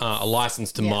license. A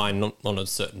license to mine on a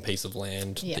certain piece of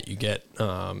land that you get.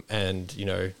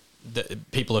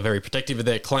 people are very protective of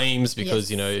their claims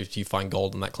because Yes. if you find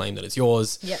gold in that claim, then it's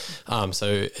yours. Yep.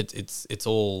 So it's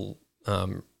all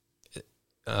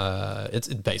it's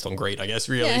based on greed, I guess.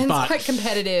 Really, Yeah, and but it's quite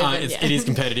competitive. and it is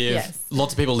competitive. Yes.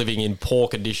 Lots of people living in poor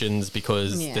conditions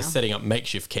because Yeah. they're setting up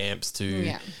makeshift camps to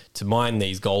Yeah. mine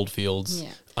these gold fields. Yeah.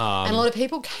 And a lot of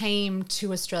people came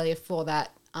to Australia for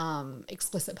that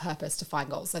explicit purpose to find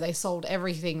gold. So they sold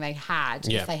everything they had,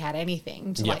 Yeah. if they had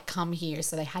anything, to Yeah. like come here.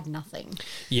 So they had nothing.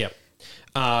 Yeah.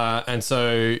 And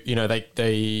so,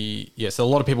 so a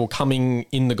lot of people coming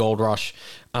in the gold rush,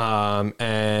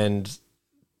 and,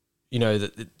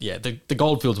 the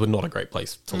gold fields were not a great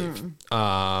place to live.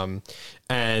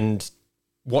 And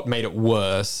what made it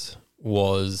worse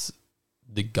was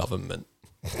the government.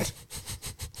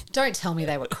 Don't tell me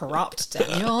they were corrupt,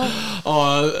 Daniel.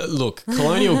 Oh, look,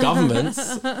 colonial governments,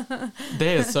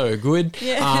 they're so good.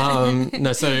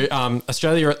 Australia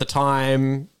at the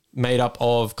time made up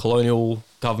of colonial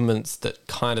governments that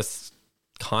kind of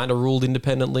ruled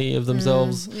independently of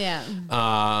themselves. Yeah.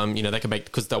 They could make,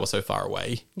 because they were so far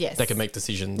away. Yes. They could make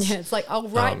decisions. Yeah, it's like, I'll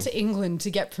write to England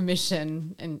to get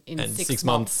permission in 6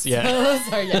 months. Yeah.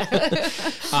 So,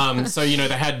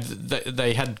 yeah.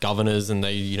 They had governors, and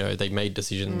they made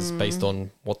decisions based on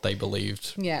what they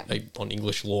believed. Yeah. On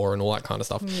English law and all that kind of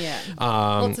stuff. Yeah.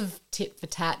 Lots of tit for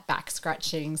tat, back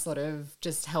scratching, sort of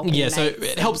just helping. Yeah. So mates it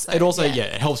and helps. so, It also yeah.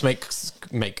 it helps make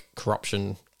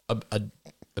corruption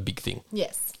a big thing.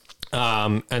 Yes.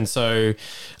 And so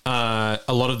a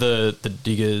lot of the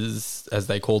diggers, as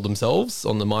they called themselves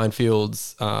on the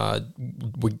minefields,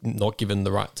 were not given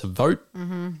the right to vote.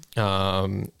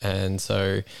 And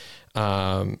so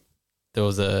there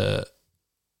was a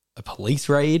police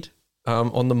raid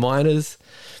on the miners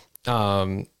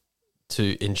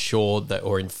to ensure that,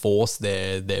 or enforce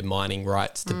their mining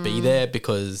rights to be there,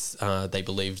 because they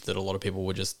believed that a lot of people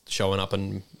were just showing up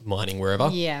and mining wherever.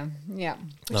 Yeah. Which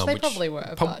they probably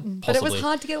were, but it was possibly.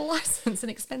 hard to get a license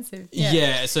and expensive.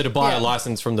 Yeah. So to buy a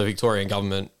license from the Victorian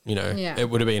government, it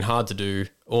would have been hard to do.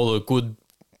 All the good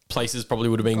places probably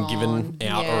would have been given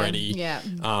out already. Yeah.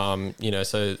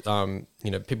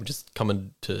 People just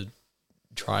coming to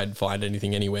try and find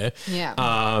anything anywhere. Yeah.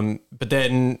 But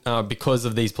then because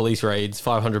of these police raids,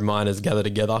 500 miners gather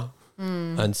together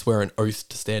and swear an oath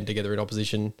to stand together in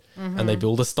opposition, and they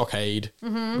build a stockade,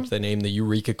 which they named the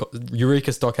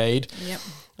Eureka Stockade. Yep.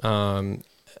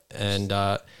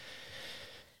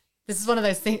 This is one of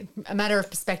those things, a matter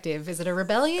of perspective. Is it a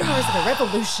rebellion or is it a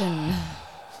revolution?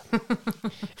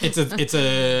 It's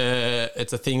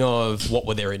a thing of what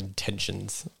were their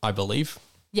intentions, I believe.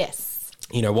 Yes.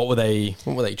 What were they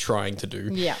trying to do?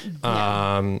 Yeah.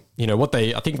 I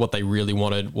think what they really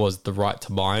wanted was the right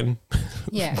to mine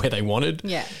where they wanted.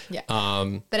 Yeah.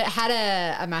 But it had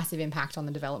a massive impact on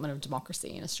the development of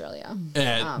democracy in Australia.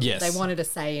 Yes. They wanted a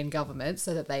say in government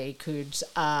so that they could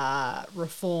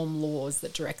reform laws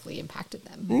that directly impacted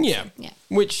them. Yeah.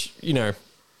 Which,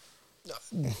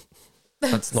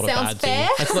 that's not a bad fair.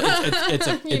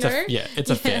 thing. It's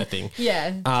a fair thing.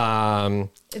 Yeah.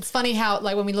 It's funny how,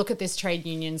 like, when we look at this trade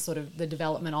union, sort of the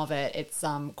development of it, it's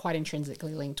quite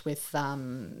intrinsically linked with,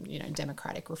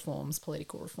 democratic reforms,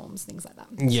 political reforms, things like that.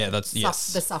 Yeah, the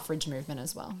suffrage movement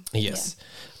as well. Yes.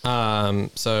 Yeah.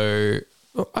 So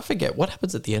I forget what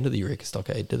happens at the end of the Eureka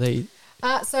Stockade. Do they?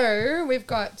 So we've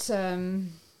got. I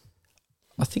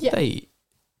think they.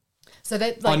 So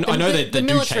they, I know that they do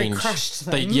military change. crushed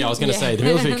them. I was going to say the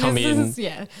military come in.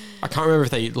 Yeah. I can't remember if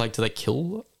they do they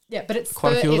kill. Yeah, but it's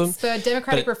quite a few of them. It's for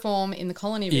democratic reform in the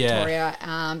colony of Victoria.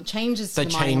 Changes to the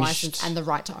mining license and the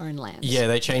right to own land. Yeah,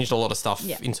 they changed a lot of stuff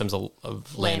in terms of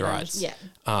land rights. Yeah.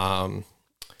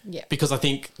 Because I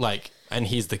think and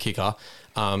here's the kicker,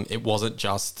 it wasn't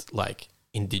just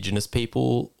Indigenous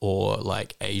people or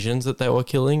Asians that they were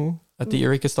killing at the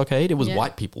Eureka Stockade. It was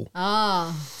white people.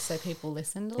 So people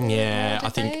listened a little bit more, I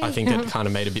think it kind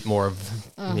of made a bit more of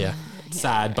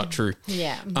sad but true.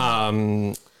 Yeah.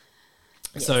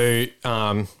 So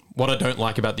what I don't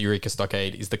like about the Eureka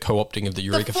Stockade is the co-opting of the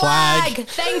Eureka flag.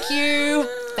 Thank you.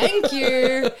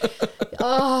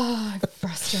 Oh, it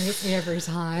frustrates me every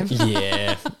time.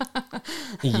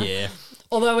 Yeah.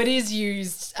 Although it is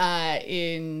used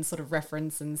in sort of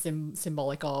reference and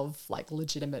symbolic of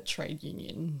legitimate trade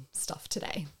union stuff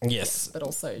today. Yes. But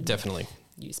also definitely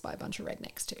used by a bunch of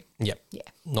rednecks too. Yep. Yeah.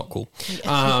 Not cool.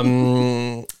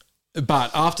 Yeah.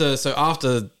 But after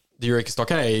the Eureka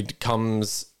Stockade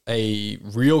comes a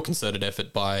real concerted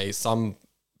effort by some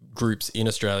groups in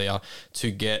Australia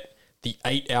to get the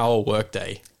 8-hour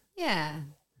workday. Yeah.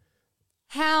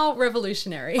 How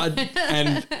revolutionary.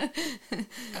 And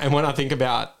when I think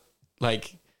about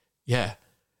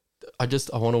I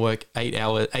want to work 8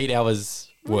 hours. 8 hours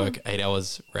work, 8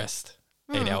 hours rest,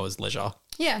 8 hours leisure.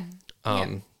 Yeah.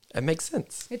 It makes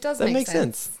sense. It does That make makes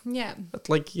sense. Yeah. It's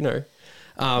like, you know.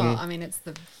 Well, I mean, it's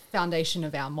the foundation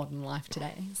of our modern life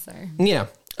today. So Yeah.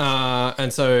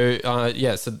 And so,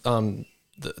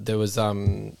 there was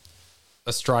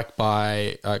a strike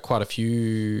by quite a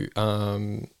few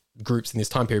groups in this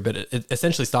time period, but it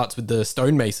essentially starts with the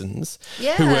stonemasons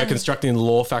who were constructing the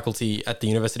law faculty at the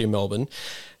University of Melbourne.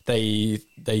 They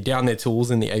downed their tools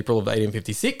in the April of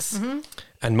 1856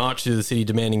 and marched through the city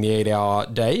demanding the 8-hour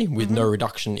day with no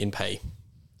reduction in pay.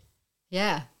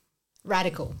 yeah,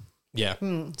 radical. Yeah.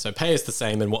 So pay us the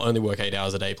same and we'll only work 8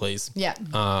 hours a day, please. Yeah.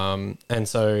 And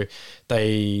so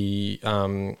they,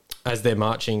 as they're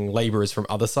marching, labourers from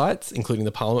other sites, including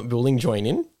the Parliament building, join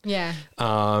in. Yeah.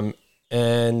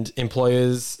 And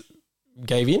employers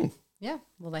gave in. Yeah.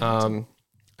 Well, they had to.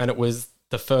 And it was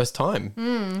the first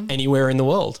time anywhere in the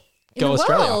world. In Go the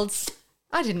Australia. world.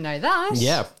 I didn't know that.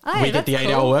 Yeah. Hey, we get the that's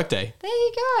 8-hour cool. workday. There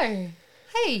you go.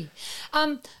 Hey,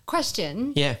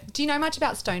 question. Yeah. Do you know much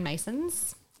about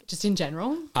stonemasons, just in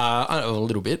general? I know a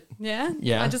little bit. Yeah.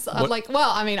 Yeah. I'm just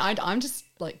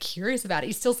like curious about it.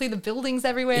 You still see the buildings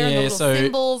everywhere and the Yeah, little so-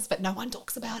 symbols, but no one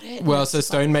talks about it. Well, It's so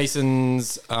just like-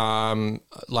 stonemasons,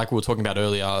 like we were talking about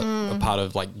earlier, are part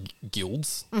of like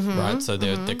guilds, right? So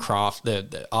they're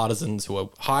they're artisans who are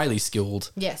highly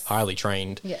skilled, Yes. highly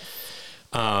trained, Yeah.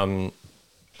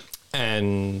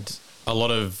 and a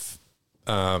lot of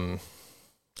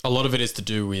it is to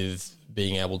do with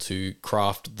being able to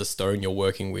craft the stone you're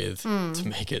working with to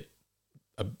make it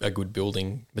a good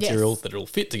building material Yes. that it'll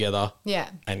fit together Yeah.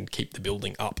 and keep the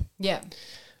building up. Yeah.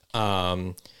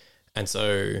 And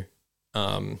so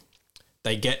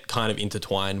they get kind of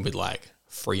intertwined with like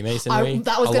Freemasonry.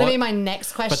 That was a going to lot. be my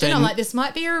next question. then- I'm like, this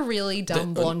might be a really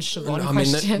dumb blonde Siobhan I mean,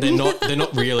 question. they're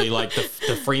not really like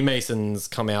the Freemasons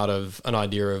come out of an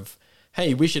idea of,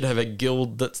 hey, we should have a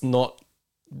guild that's not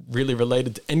really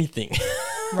related to anything.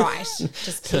 Right.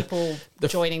 Just people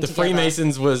joining the together.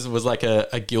 Freemasons was like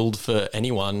a guild for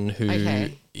anyone who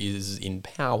is Okay. in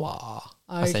power,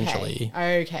 Okay. essentially.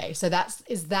 Okay. So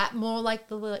is that more like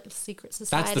the secret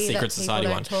society? That's the secret that society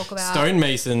people one. don't talk about?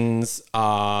 Stonemasons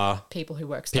are People who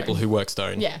work stone. people who work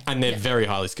stone. Yeah, And they're yeah. very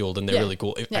highly skilled and they're Yeah, really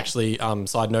cool. yeah. Actually,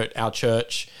 side note, our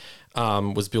church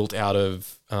was built out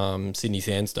of Sydney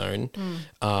sandstone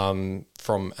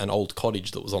from an old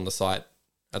cottage that was on the site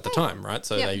at the time, right?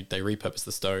 So Yeah. they repurposed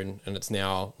the stone and it's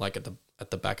now like at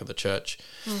the back of the church.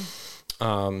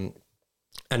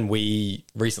 And we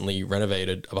recently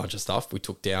renovated a bunch of stuff. We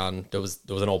took down, there was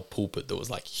an old pulpit that was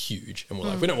like huge and we're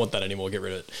like, we don't want that anymore, get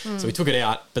rid of it. So we took it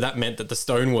out, but that meant that the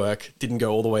stonework didn't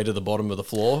go all the way to the bottom of the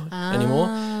floor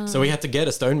anymore. So we had to get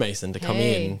a stonemason to come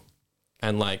Hey. in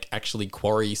and like actually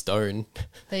quarry stone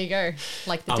There you go.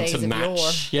 Like the days to of yore.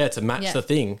 match. Yeah, to match Yeah. the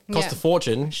thing. Cost Yeah. a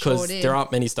fortune because Sure did. there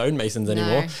aren't many stonemasons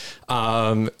anymore.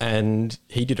 And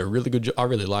he did a really good job. I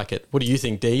really like it. What do you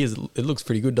think, Dee? It looks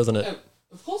pretty good, doesn't it? Oh,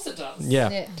 of course it does.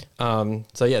 Yeah.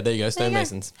 So yeah, there you go, There you go.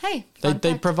 stonemasons. Hey, They fun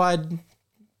fact. provide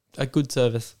a good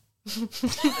service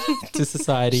to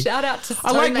society. Shout out to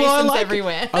I like stonemasons it.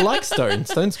 everywhere. I like stone.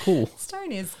 Stone's cool.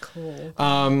 Stone is cool.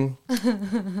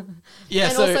 Yeah.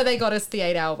 And so also they got us the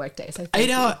 8-hour workday. So thank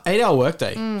you. 8 hour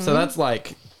workday. So that's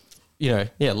like,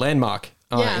 landmark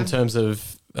Yeah. in terms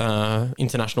of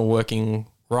international working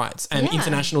rights and Yeah.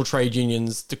 international trade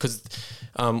unions. Because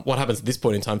what happens at this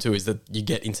point in time too is that you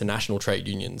get international trade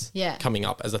unions Yeah. coming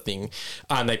up as a thing,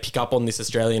 and they pick up on this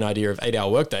Australian idea of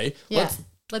 8-hour workday. Yeah.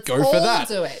 Let's all go for that.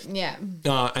 do it. Yeah.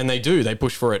 And they do. They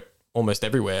push for it almost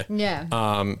everywhere. Yeah.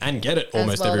 And get it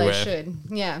almost as well everywhere they should.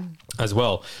 Yeah. as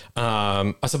well.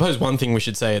 I suppose one thing we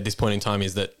should say at this point in time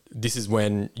is that this is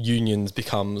when unions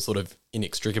become sort of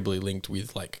inextricably linked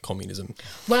with like communism.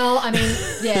 Well, I mean,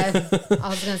 yeah. I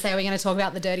was going to say, we're going to talk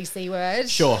about the dirty C word.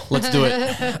 Sure, let's do it.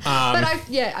 But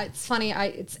it's funny.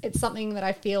 It's something that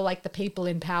I feel like the people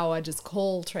in power just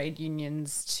call trade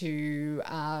unions to,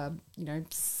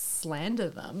 slander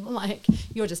them. Like,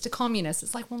 you're just a communist.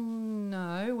 It's like, well,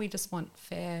 no, we just want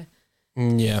fair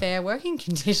working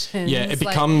conditions. Yeah, it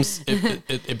becomes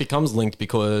it becomes linked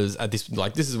because at this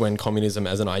is when communism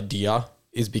as an idea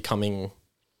is becoming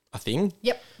a thing.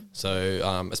 Yep.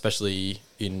 So especially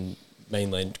in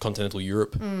mainland continental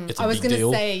Europe, it's a I was big going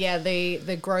deal. to say, yeah,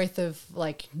 the growth of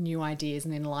like new ideas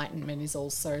and enlightenment is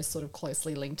also sort of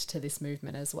closely linked to this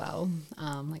movement as well,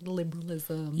 like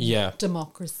liberalism,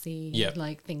 democracy,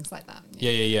 like things like that.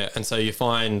 Yeah. And so you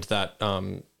find that,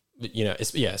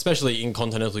 especially in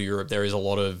continental Europe, there is a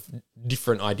lot of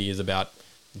different ideas about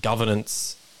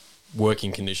governance,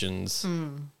 working conditions,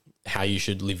 how you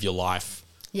should live your life.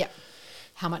 Yeah.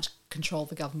 How much control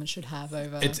the government should have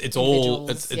over it's all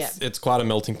individuals. it's quite a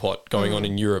melting pot going on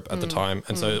in Europe at the time,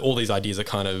 and so all these ideas are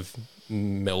kind of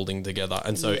melding together,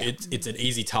 and so it's an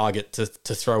easy target to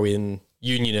throw in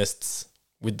unionists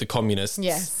with the communists.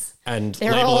 Yes. And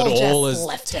They're label all it all just as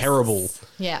leftists. terrible.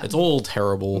 Yeah. It's all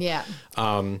terrible. Yeah.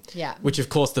 Yeah. Which, of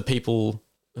course, the people,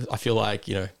 I feel like,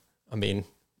 you know, I mean,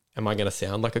 am I going to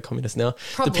sound like a communist now?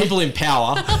 Probably. The people in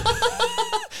power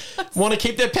want to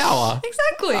keep their power.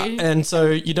 Exactly. And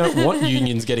so you don't want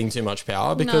unions getting too much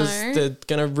power because they're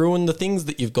going to ruin the things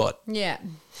that you've got. Yeah.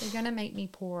 They're going to make me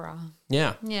poorer.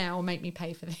 Yeah. Yeah, or make me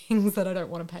pay for things that I don't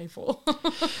want to pay for.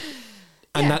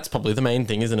 And that's probably the main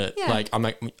thing, isn't it? Yeah. Like, I'm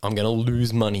going to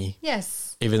lose money.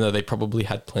 Yes. Even though they probably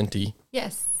had plenty.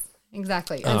 Yes.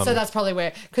 Exactly. And so that's probably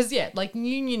where, because like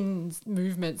unions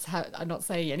movements are not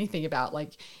saying anything about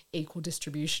like equal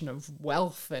distribution of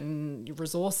wealth and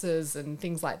resources and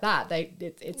things like that.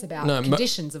 It's about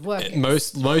conditions of work.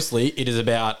 Mostly it is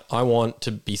about, I want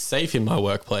to be safe in my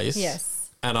workplace.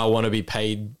 Yes. And I want to be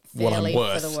paid what I'm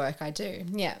worth. For the work I do.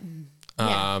 Yeah.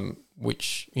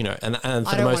 Which, you know, and for I the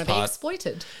don't most want to be part,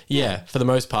 exploited. Yeah, for the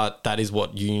most part, that is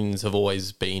what unions have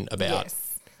always been about.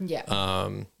 Yes.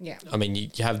 Yeah. I mean, you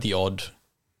have the odd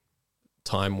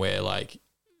time where like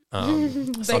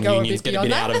some unions get a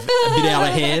bit out of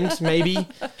hand, maybe.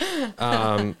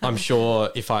 I'm sure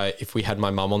if we had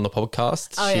my mum on the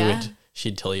podcast,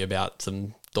 she'd tell you about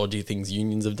some dodgy things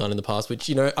unions have done in the past, which,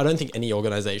 you know, I don't think any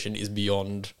organization is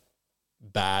beyond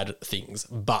bad things,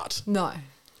 but no.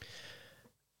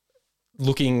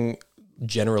 Looking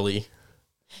generally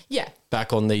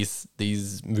back on these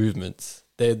movements,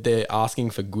 they're asking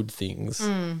for good things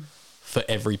for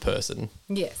every person.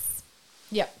 Yes.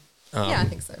 Yep. I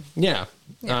think so. Yeah.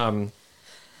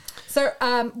 So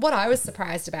what I was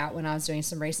surprised about when I was doing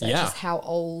some research Yeah. is how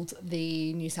old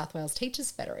the New South Wales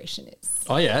Teachers Federation is.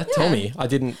 Oh, yeah? Tell me. I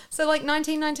didn't... So like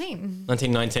 1919.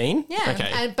 1919? Yeah.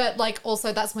 Okay. But like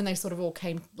also that's when they sort of all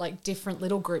came, like different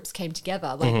little groups came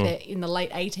together. Like in the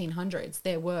late 1800s,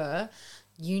 there were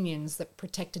unions that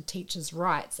protected teachers'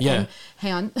 rights. Yeah. And,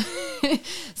 hang on.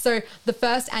 So the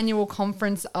first annual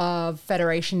conference of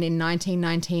Federation in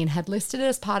 1919 had listed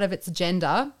as part of its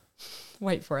agenda,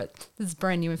 wait for it, this is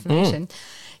brand new information,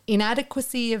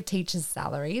 inadequacy of teachers'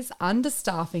 salaries,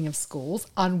 understaffing of schools,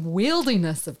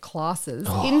 unwieldiness of classes,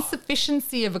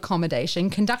 insufficiency of accommodation,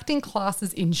 conducting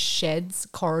classes in sheds,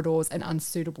 corridors and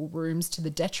unsuitable rooms to the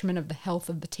detriment of the health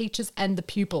of the teachers and the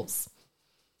pupils.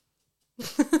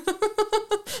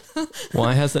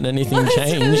 Why hasn't anything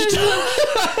changed?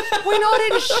 We're not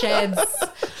in sheds.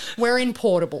 We're in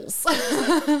portables.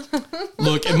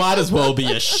 Look, it might as well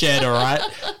be a shed, all right?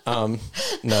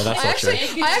 No, that's not true.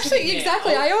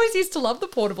 Exactly. I always used to love the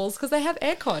portables because they have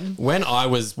aircon. When I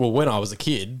was a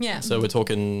kid, Yeah. so we're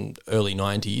talking early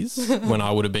 90s, when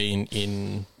I would have been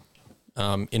in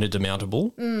a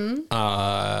demountable,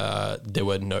 there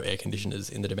were no air conditioners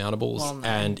in the demountables,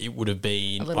 and it would have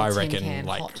been, I reckon,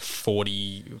 like hot.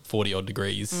 40 odd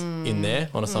degrees in there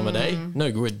on a summer day.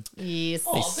 No good. Yes.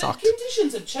 They sucked.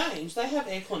 Conditions have changed. They have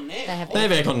aircon now. They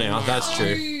have aircon now. That's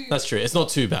true. That's true. It's not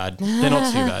too bad. They're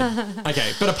not too bad.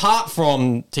 Okay, but apart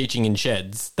from teaching in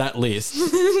sheds, that list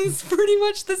It's pretty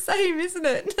much the same, isn't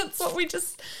it? That's what we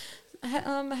just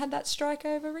had that strike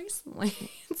over recently.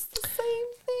 It's the same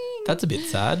thing. That's a bit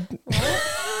sad.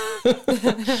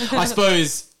 I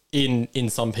suppose in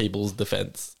some people's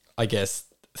defense, I guess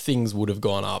things would have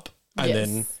gone up and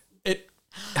then it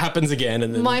happens again.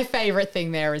 And then my favorite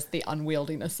thing there is the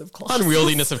unwieldiness of classes.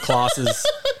 Unwieldiness of classes.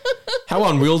 How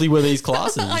unwieldy were these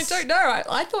classes? I don't know.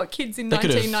 I thought kids in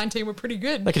 1919 were pretty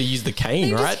good. They could have used the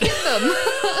cane, right? Just hit them.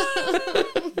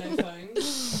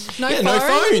 No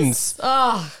phones.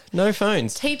 Oh, no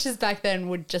phones. Teachers back then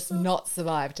would just not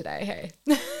survive today,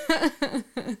 hey?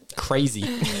 Crazy.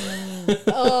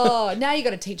 Oh, now you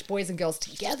got to teach boys and girls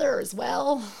together as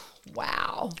well.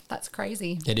 Wow, that's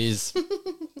crazy. It is.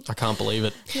 I can't believe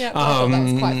it. Yeah, that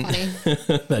was quite funny.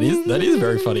 that is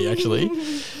very funny, actually.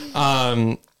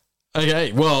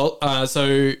 Okay, well, so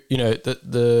you know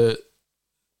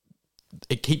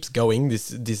it keeps going.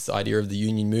 This idea of the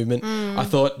union movement. I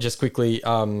thought just quickly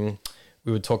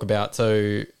we would talk about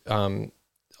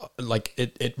like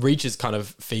it reaches kind of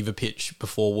fever pitch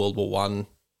before World War I.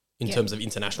 In terms of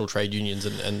international trade unions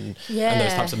and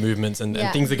those types of movements and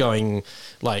things are going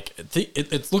like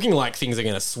it's looking like things are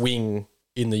going to swing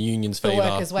in the union's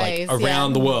favor like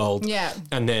around the world. Yeah.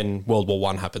 And then World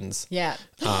War I happens. Yeah.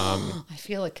 I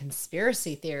feel a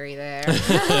conspiracy theory there. Is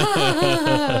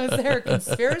there a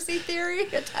conspiracy theory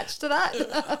attached to that?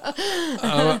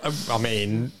 I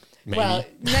mean, maybe. Well,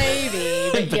 maybe,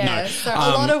 but But yeah. no. So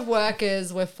a lot of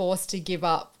workers were forced to give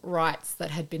up rights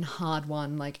that had been hard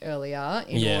won like earlier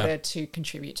in Yeah. order to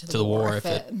contribute to the, To the war effort.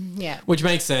 effort. Yeah. Which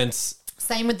makes sense.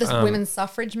 Same with the women's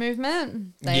suffrage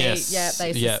movement. They Yes.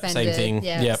 they Yeah, suspended. same thing.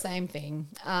 Yeah, Yep. same thing.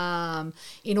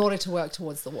 In order to work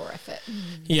towards the war effort.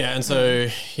 Yeah, and so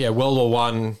World War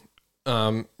One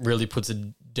really puts a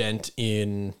dent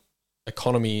in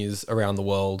economies around the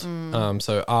world.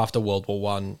 So after World War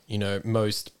One,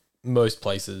 most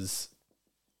places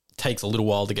takes a little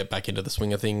while to get back into the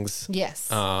swing of things. Yes.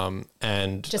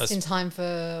 And Just in time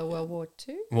for World War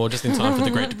II? well, just in time for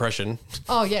the Great Depression.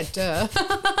 Oh, yeah, duh.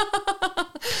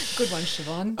 Good one,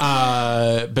 Siobhan.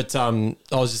 But I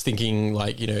was just thinking,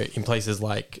 in places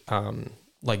like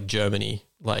Germany,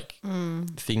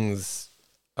 things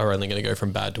are only going to go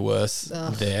from bad to worse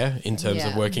there in terms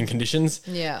of working conditions.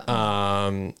 Yeah.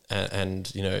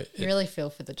 And you really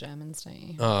feel for the Germans, don't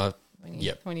you?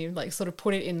 When you sort of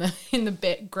put it in the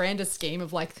grander scheme of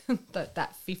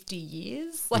that 50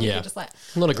 years, you're just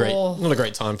not a great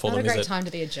time for them. Not a great is it? time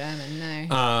to be a German,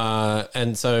 no.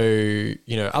 And so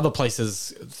other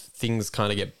places things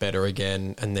kind of get better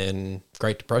again, and then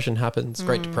Great Depression happens.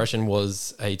 Great Depression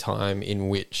was a time in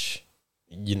which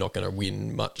you're not going to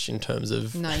win much in terms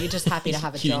of no, you're just happy to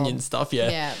have a union job. stuff.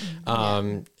 Yeah.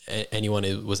 Anyone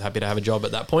who was happy to have a job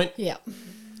at that point. Yeah.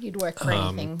 You'd work for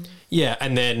anything. Yeah,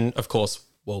 and then of course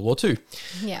World War II.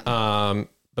 Yeah.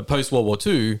 But post World War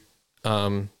II,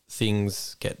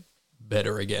 things get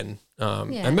better again,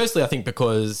 and mostly I think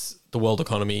because the world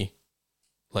economy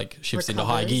shifts into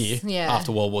high gear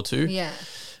after World War II. Yeah.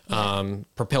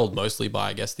 Propelled mostly by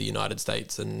I guess the United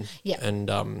States and Yeah.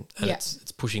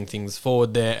 it's pushing things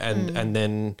forward there, and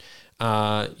then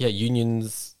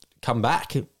unions come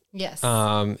back. Yes.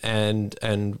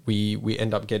 And we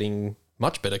end up getting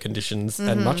much better conditions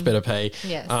and much better pay.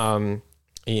 Yes.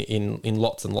 In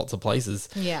lots and lots of places.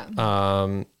 Yeah.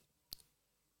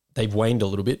 They've waned a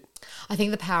little bit. I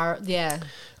think the power,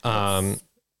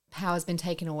 power's been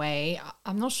taken away.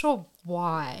 I'm not sure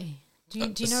why. Do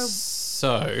you know?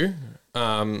 So,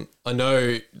 I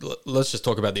know, let's just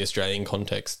talk about the Australian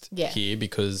context here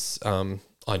because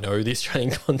I know the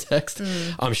Australian context.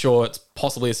 I'm sure it's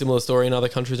possibly a similar story in other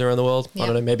countries around the world. I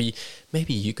don't know.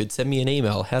 Maybe you could send me an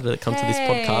email. How did it come to this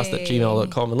podcast at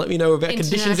gmail.com and let me know about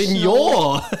conditions in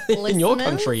your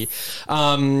country.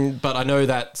 But I know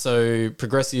that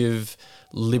progressive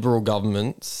liberal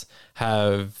governments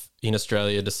have in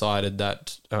Australia decided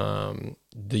that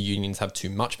the unions have too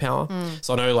much power.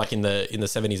 So I know in the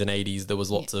 70s and 80s there was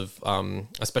lots of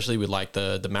especially with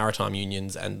the maritime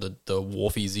unions and the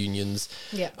wharfies unions.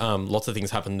 Lots of things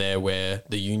happened there where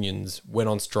the unions went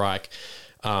on strike.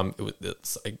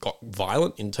 It got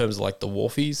violent in terms of the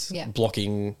wharfies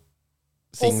blocking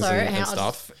things also, and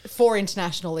stuff. For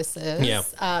international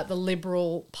listeners, the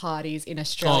Liberal parties in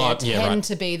Australia tend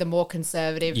to be the more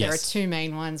conservative. Yes. There are two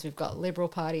main ones. We've got Liberal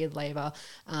Party and Labor.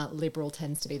 Liberal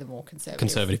tends to be the more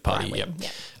conservative party, right-wing.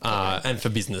 And for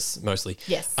business mostly.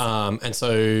 Yes. And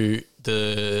so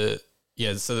so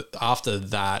after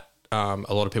that, a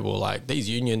lot of people were like, these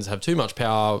unions have too much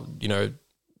power,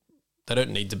 they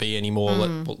don't need to be anymore.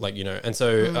 And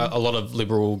so a lot of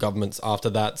liberal governments after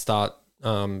that start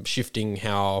shifting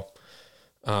how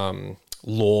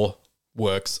law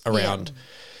works around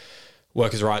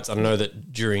workers' rights. I know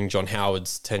that during John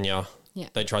Howard's tenure,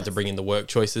 they tried to bring in the work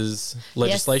choices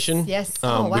legislation. Yes.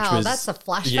 Oh, wow. Which was, that's a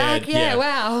flashback. Yeah,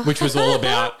 wow. Which was all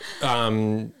about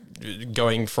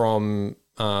going from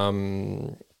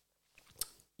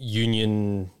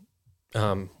union...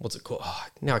 what's it called? Oh,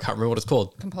 now I can't remember what it's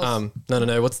called.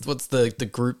 No. What's the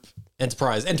group?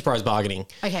 Enterprise bargaining.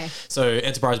 Okay. So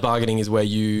enterprise bargaining is where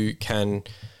you can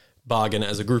bargain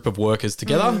as a group of workers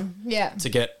together to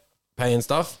get pay and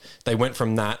stuff. They went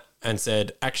from that and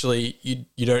said, actually,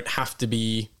 you don't have to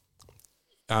be,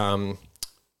 you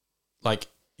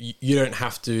don't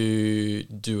have to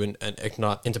do an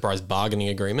enterprise bargaining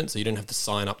agreement. So you don't have to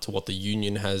sign up to what the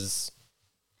union has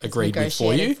agreed with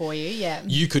for you.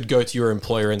 You could go to your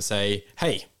employer and say,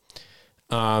 hey,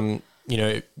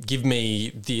 give me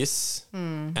this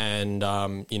and,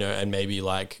 and maybe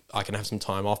I can have some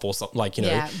time off or something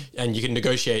and you can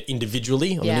negotiate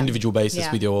individually on an individual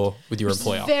basis with your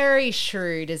employer. It's very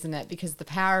shrewd, isn't it? Because the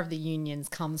power of the unions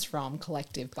comes from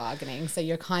collective bargaining. So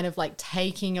you're kind of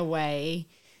taking away,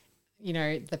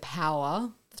 the power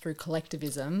through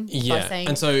collectivism by saying,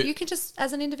 and so you can just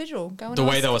as an individual go and the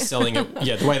way they were selling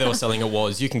it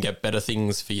was you can get better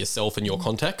things for yourself and your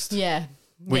context.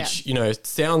 Which,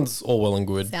 sounds all well and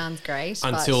good. Sounds great.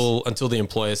 Until the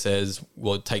employer says,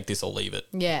 well, take this or leave it.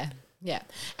 Yeah. Yeah.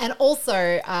 And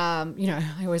also,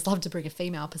 I always love to bring a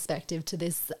female perspective to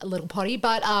this little potty,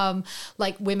 but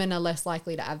like women are less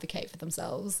likely to advocate for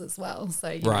themselves as well. So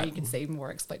you can see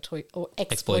more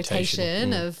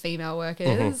exploitation of female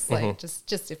workers. Like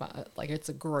just if it's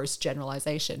a gross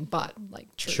generalization, but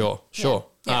like true. Sure.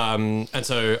 Yeah. And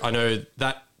so I know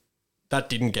that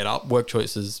didn't get up. Work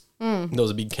Choices. There was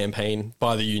a big campaign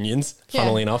by the unions,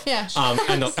 funnily enough. Yeah, sure.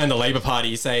 And the Labor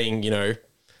Party saying,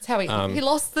 it's how he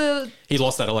lost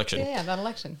that election. Yeah, that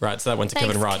election. Right, so that went to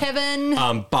Thanks, Kevin Rudd.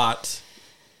 Kevin. But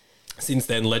since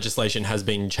then, legislation has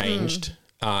been changed,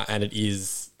 and it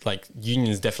is like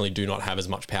unions definitely do not have as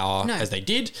much power as they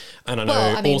did. And I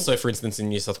know also, for instance, in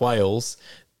New South Wales,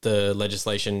 the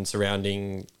legislation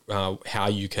surrounding how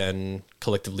you can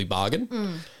collectively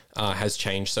bargain has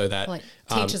changed so that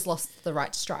teachers lost the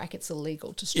right to strike. It's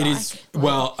illegal to strike. It is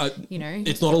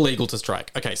it's not illegal to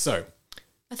strike. Okay, so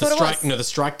the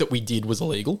strike that we did was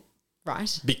illegal,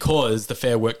 right? Because the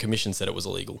Fair Work Commission said it was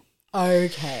illegal.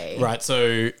 Okay, right.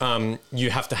 So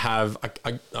you have to have.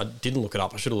 I didn't look it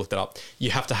up. I should have looked it up.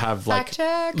 You have to have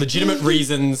legitimate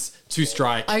reasons to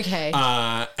strike. Okay,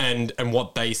 and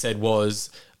what they said was.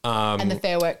 And the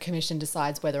Fair Work Commission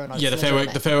decides whether or not. Yeah,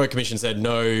 the Fair Work Commission said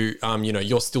no.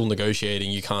 You're still negotiating.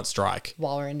 You can't strike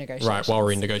while we're in negotiation. Right, while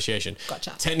we're in negotiation.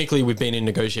 Gotcha. Technically, we've been in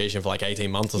negotiation for like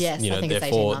 18 months. Yes, I think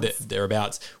therefore, it's 18 months.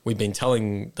 Thereabouts. We've been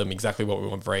telling them exactly what we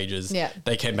want for ages. Yeah.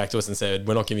 They came back to us and said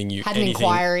we're not giving you anything. Had an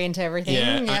inquiry into everything.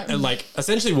 Yeah. Like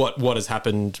essentially, what has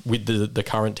happened with the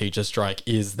current teacher strike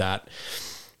is that.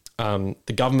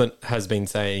 The government has been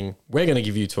saying, we're going to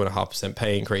give you 2.5%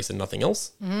 pay increase and nothing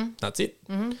else. Mm-hmm. That's it.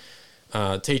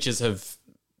 Mm-hmm. Teachers have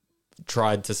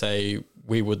tried to say,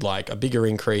 we would like a bigger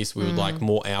increase. We would like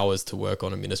more hours to work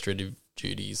on administrative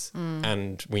duties.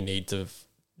 And we need to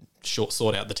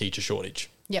sort out the teacher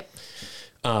shortage. Yep.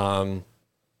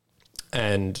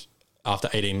 And after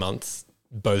 18 months,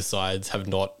 both sides have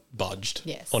not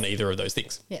budged on either of those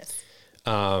things. Yes.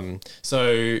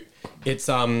 So it's...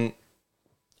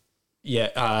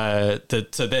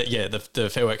 the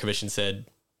Fair Work Commission said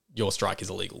your strike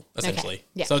is illegal, essentially. Okay.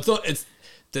 Yeah. So it's not.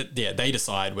 They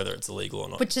decide whether it's illegal or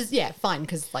not. Which is fine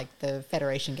because like the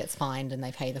federation gets fined and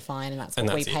they pay the fine and that's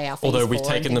what we pay our fees Although for. we've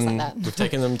taken them, like we've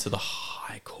taken them to the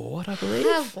High Court, I believe.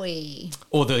 Have we?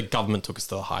 Or the government took us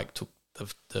to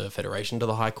the federation to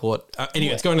the High Court.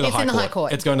 Anyway, it's going to the High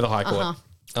Court. It's going to the High Court.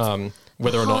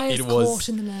 Whether or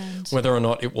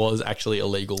not it was actually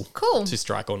illegal to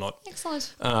strike or not.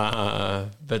 Excellent.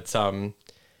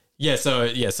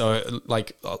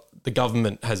 The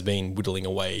government has been whittling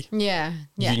away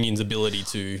unions' ability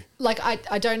to... Like,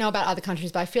 I don't know about other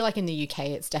countries, but I feel like in the UK,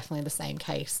 it's definitely the same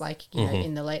case. Like, you know,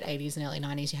 in the late 80s and early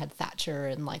 90s, you had Thatcher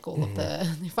and like all of the...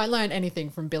 If I learned anything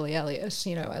from Billy Elliot,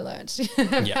 I learned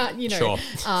about,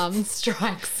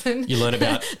 strikes. And you learn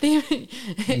about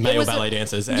male ballet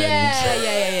dancers. And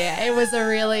It was a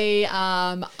really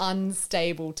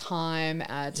unstable time,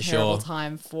 terrible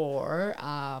time for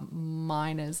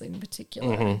minors in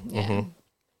particular.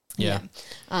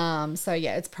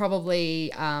 It's probably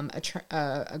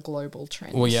a global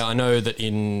trend. Well, I know that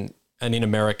in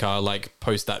America, like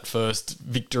post that first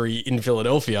victory in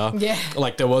Philadelphia,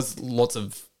 like there was lots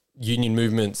of union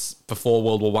movements before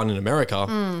World War I in America,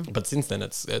 but since then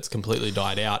it's completely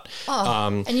died out.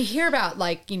 And you hear about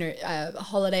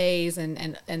holidays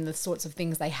and the sorts of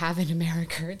things they have in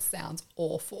America. It sounds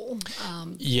awful.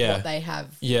 What they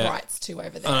have rights to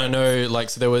over there. I know,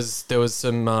 so there was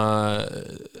some.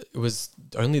 It was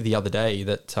only the other day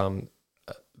that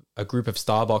a group of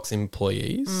Starbucks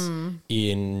employees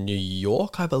in New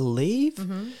York, I believe,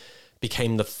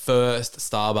 became the first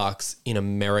Starbucks in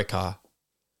America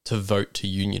to vote to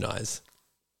unionize.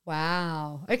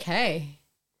 Wow. Okay.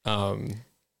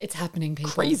 It's happening,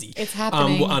 people. Crazy. It's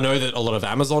happening. I know that a lot of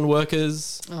Amazon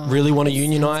workers really want to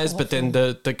unionize, but then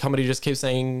the company just keeps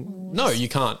saying, no, you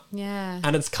can't. Yeah.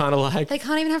 And it's kind of like... They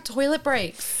can't even have toilet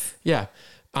breaks. Yeah.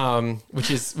 Which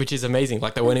is amazing.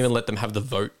 Like they won't even let them have the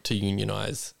vote to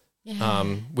unionize. Yeah.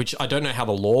 Which I don't know how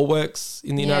the law works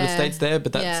in the United States there,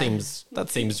 but that seems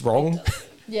wrong.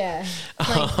 Yeah.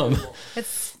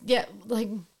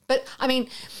 But I mean,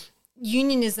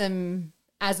 unionism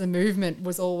as a movement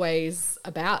was always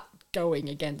about going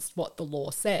against what the law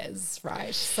says,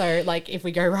 right? So, if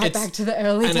we go back to the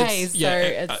early days,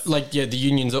 the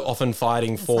unions are often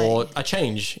fighting for a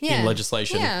change in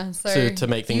legislation to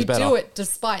make things better. You do it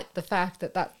despite the fact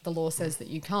that the law says that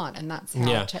you can't, and that's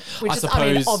how which is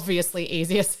obviously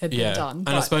easier said than done.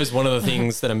 And I suppose one of the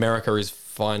things that America is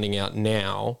finding out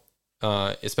now,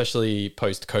 especially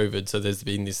post-COVID, so there's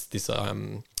been this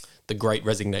the Great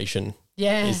Resignation.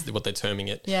 Yeah. Is what they're terming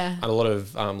it. Yeah. And a lot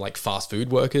of like fast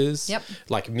food workers, Yep.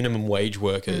 like minimum wage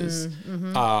workers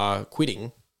are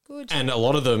quitting. Good. And a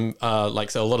lot of them a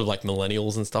lot of like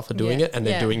millennials and stuff are doing Yeah. it, and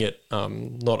they're Yeah. doing it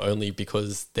not only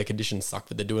because their conditions suck,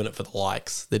 but they're doing it for the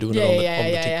likes. They're doing Yeah, it yeah, on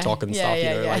the yeah, TikTok and yeah, stuff. yeah, You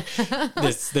know, yeah.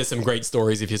 like there's some great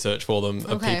stories if you search for them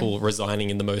of Okay. people resigning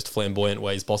in the most flamboyant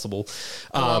ways possible.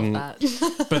 Love that.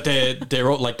 But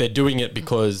they're all like they're doing it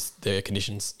because their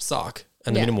conditions suck,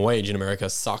 and the Yeah. minimum wage in America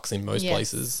sucks in most Yes.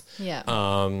 places. Yeah.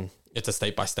 It's a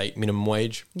state by state minimum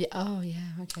wage. Yeah. Oh, yeah.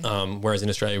 Okay. Whereas in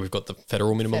Australia, we've got the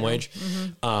federal minimum wage.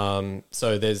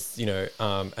 So there's,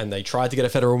 and they tried to get a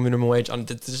federal minimum wage. There's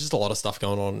just a lot of stuff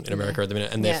going on in America at the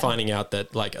minute. And they're Yeah. finding out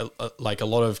that like a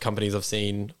lot of companies I've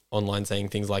seen online saying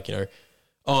things like,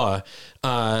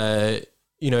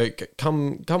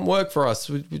 come work for us.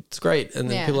 It's great. And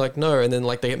then Yeah. people are like, no. And then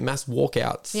like they get mass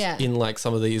walkouts Yeah. in like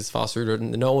some of these fast food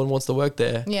and no one wants to work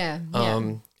there. Yeah.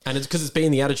 And it's because it's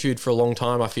been the attitude for a long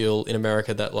time, I feel, in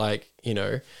America that like,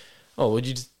 would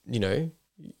you just, you've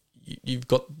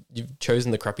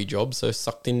chosen the crappy job, so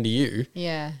sucked into you.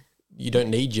 Yeah. You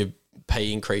don't need your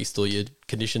pay increased or your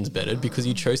conditions bettered because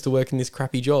you chose to work in this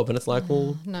crappy job. And it's like,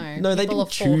 well, No, they people didn't are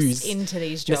forced choose into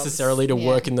these jobs. necessarily to Yeah.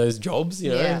 work in those jobs.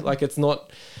 Yeah. Like it's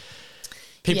not.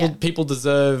 People Yeah. people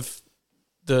deserve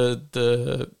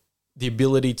the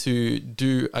ability to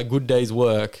do a good day's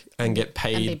work and get And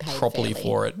paid, be paid properly fairly.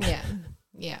 for it. Yeah.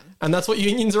 Yeah. And that's what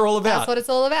unions are all about. That's what it's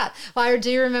all about. Well, I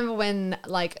do remember when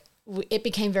it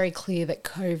became very clear that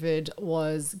COVID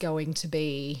was going to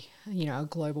be, a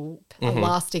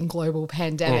lasting global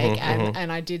pandemic.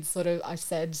 And I did I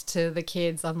said to the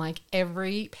kids, I'm like,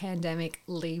 every pandemic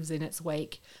leaves in its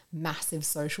wake massive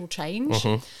social change.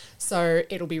 So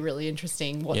it'll be really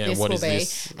interesting what this will be.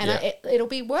 This? And it'll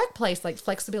be workplace, like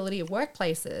flexibility of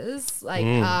workplaces. Like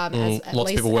as at Lots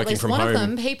of least, people at working least from one home. of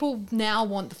them, people now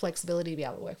want the flexibility to be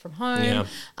able to work from home. Yeah.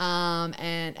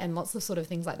 And lots of sort of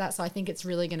things like that. So I think it's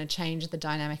really going to change the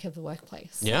dynamic of the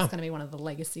workplace. Yeah. It's going to be one of the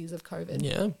legacies of COVID.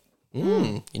 Yeah.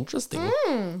 Interesting.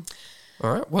 All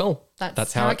right. Well,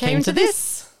 that's how I it came to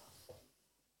this.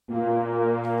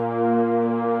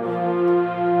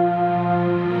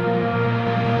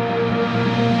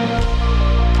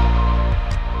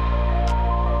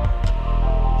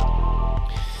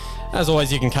 As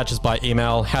always, you can catch us by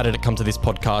email,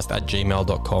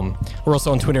 howdiditcometothispodcast@gmail.com. We're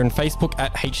also on Twitter and Facebook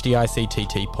at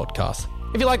HDICTT Podcast.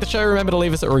 If you like the show, remember to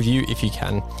leave us a review if you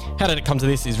can. How Did It Come to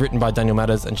This is written by Daniel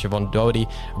Matters and Siobhan Doherty.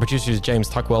 Our producer is James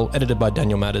Tuckwell, edited by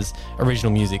Daniel Matters.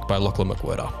 Original music by Lachlan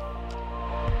McWhirter.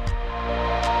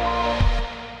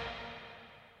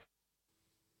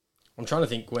 I'm trying to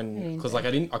think because I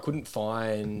couldn't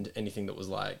find anything that was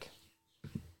like.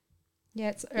 Yeah,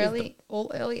 it's early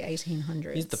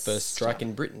 1800s. Here's the first strike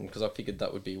in Britain because I figured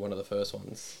that would be one of the first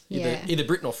ones. Yeah. Either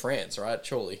Britain or France, right?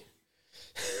 Surely.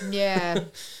 Yeah.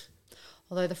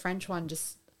 Although the French one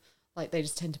they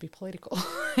just tend to be political.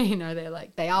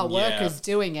 They are workers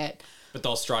doing it. But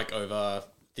they'll strike over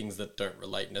things that don't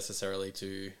relate necessarily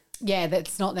to. Yeah,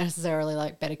 that's not necessarily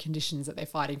like better conditions that they're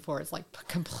fighting for. It's like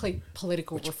complete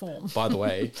political reform. By the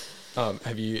way,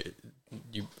 have you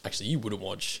wouldn't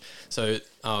watch. So,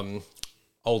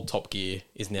 old Top Gear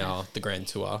is now the Grand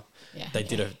Tour. Yeah, they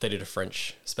did a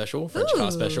French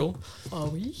car special. Oh,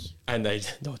 oui. And they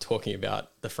were talking about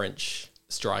the French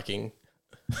striking.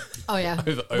 Oh yeah,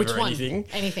 over which one? anything.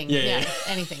 Anything. Yeah.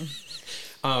 Anything.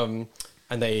 And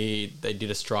they did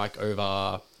a strike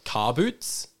over car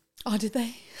boots. Oh, did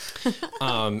they?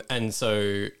 And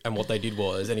what they did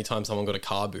was anytime someone got a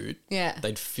car boot,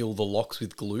 they'd fill the locks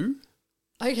with glue.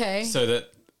 Okay. So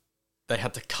that they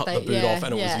had to cut the boot off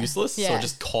and it was useless. Yeah. So it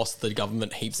just cost the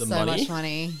government heaps of so money. much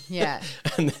money. Yeah.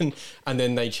 and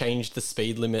then they changed the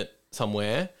speed limit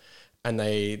somewhere and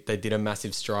they did a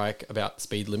massive strike about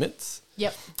speed limits.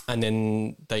 Yep. And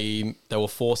then they were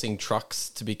forcing trucks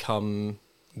to become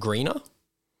greener.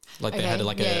 Like they had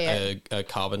a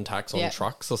carbon tax on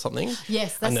trucks or something.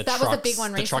 Yes, that was a big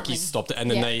one recently. The truckies stopped it,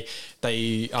 and then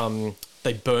they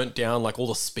burnt down like all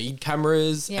the speed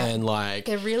cameras and like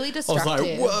they're really destructive. I was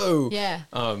like, whoa, yeah.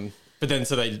 But then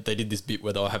so they did this bit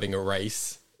where they were having a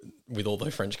race with all the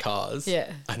French cars,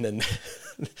 and then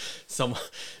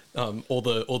all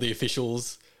the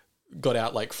officials got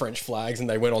out like French flags and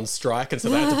they went on strike, and so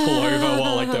they had to pull over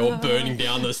while like they were burning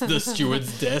down the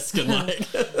steward's desk and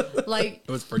like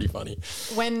it was pretty funny.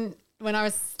 When I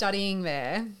was studying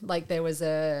there, like there was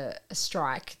a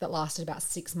strike that lasted about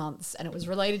 6 months and it was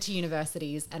related to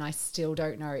universities, and I still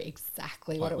don't know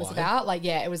exactly what it was about. Like,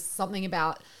 yeah, it was something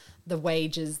about the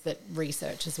wages that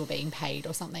researchers were being paid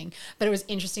or something. But it was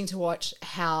interesting to watch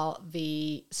how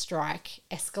the strike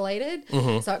escalated.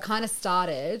 Mm-hmm. So it kind of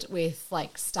started with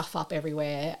like stuff up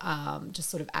everywhere, just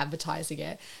sort of advertising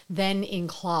it. Then in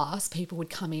class, people would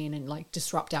come in and like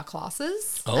disrupt our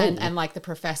classes. Oh. And like the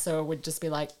professor would just be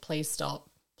like, please stop,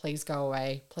 please go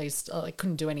away, please, like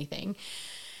couldn't do anything.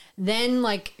 Then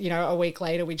like, you know, a week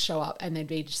later we'd show up and there'd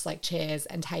be just like chairs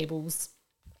and tables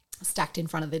stacked in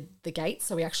front of the gate,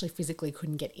 so we actually physically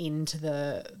couldn't get into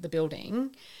the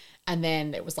building. And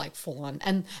then it was like full on,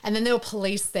 and then there were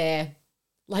police there,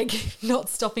 like not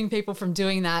stopping people from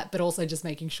doing that, but also just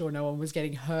making sure no one was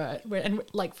getting hurt. And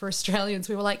like for Australians,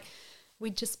 we were like,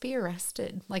 we'd just be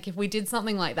arrested. Like if we did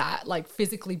something like that, like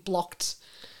physically blocked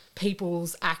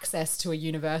people's access to a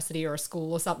university or a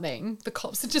school or something, the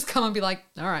cops would just come and be like,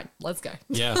 all right, let's go.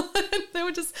 Yeah. they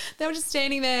were just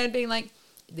standing there and being like,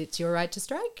 it's your right to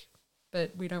strike,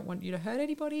 but we don't want you to hurt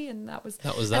anybody. And that was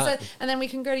that. And then we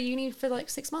can go to uni for like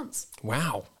 6 months.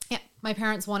 Wow. Yeah. My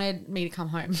parents wanted me to come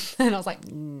home and I was like,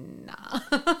 nah.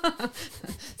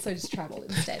 So I just traveled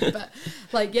instead. But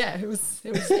like, yeah, it was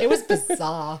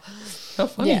bizarre. How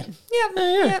funny.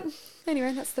 Yeah.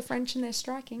 Anyway, that's the French and their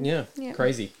striking. Yeah.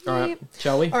 Crazy. All right.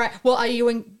 Shall we? All right. Well, are you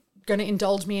going to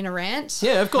indulge me in a rant?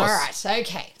 Yeah, of course. All right.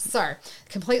 Okay. So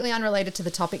completely unrelated to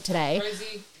the topic today.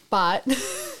 Rosie. But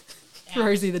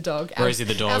Rosie the dog. Rosie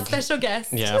the dog. Our special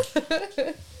guest. Yeah.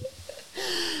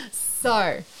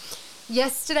 So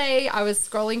yesterday I was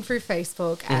scrolling through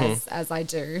Facebook as I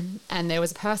do, and there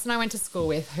was a person I went to school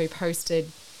with who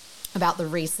posted about the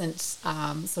recent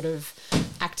sort of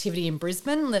activity in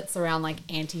Brisbane that's around like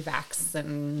anti-vax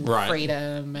and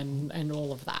freedom and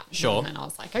all of that. Sure. And I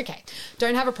was like, okay,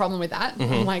 don't have a problem with that.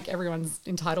 Like everyone's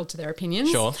entitled to their opinions.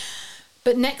 Sure.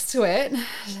 But next to it,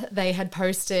 they had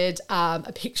posted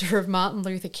a picture of Martin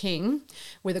Luther King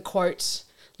with a quote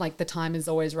like, the time is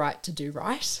always right to do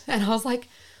right. And I was like,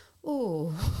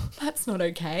 oh, that's not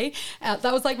okay. That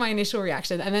was like my initial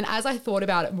reaction. And then as I thought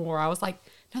about it more, I was like,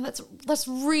 no, that's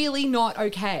really not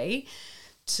okay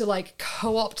to like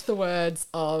co-opt the words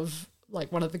of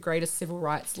like one of the greatest civil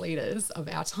rights leaders of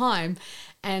our time,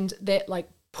 and that like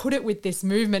put it with this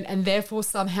movement and therefore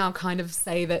somehow kind of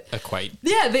say that equate.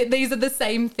 Yeah, these are the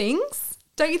same things.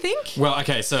 Don't you think? Well,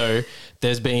 okay, so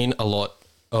there's been a lot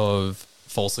of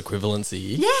false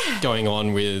equivalency going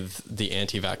on with the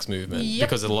anti-vax movement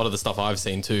because a lot of the stuff I've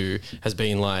seen too has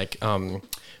been like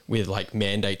with like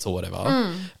mandates or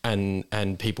whatever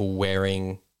and people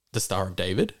wearing the Star of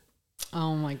David.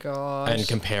 Oh my gosh. And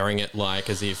comparing it like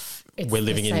as if it's we're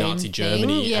living in Nazi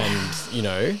Germany and, you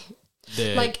know,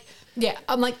 like, yeah,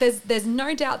 I'm like, there's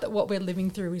no doubt that what we're living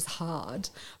through is hard.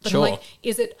 But sure. I'm like,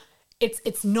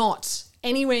 it's not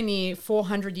anywhere near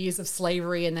 400 years of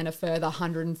slavery and then a further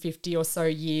 150 or so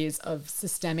years of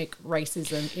systemic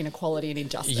racism, inequality and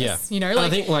injustice. Yeah. You know, like, I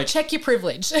think, like, check your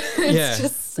privilege. Yeah.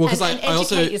 Just, well, because and I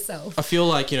also, yourself. I feel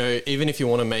like, you know, even if you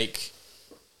want to make,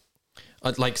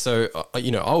 like, so,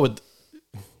 you know,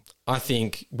 I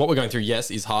think what we're going through,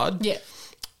 yes, is hard. Yeah.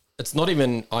 It's not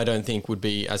even, I don't think, would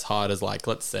be as hard as, like,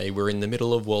 let's say we're in the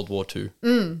middle of World War II.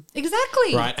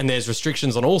 Exactly. Right? And there's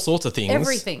restrictions on all sorts of things.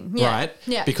 Everything. Yeah. Right?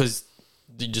 Yeah. Because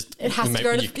you just... It has to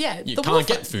go to, you the can't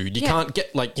get food. You can't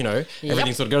get, like, you know,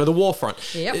 everything's got to go to the war front.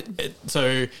 Yep.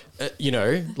 So, you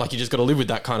know, like, you just got to live with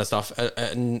that kind of stuff.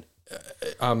 And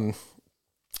I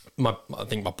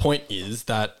think my point is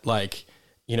that, like,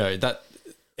 you know, that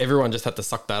everyone just had to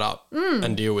suck that up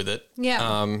and deal with it.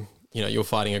 Yeah. You know, you're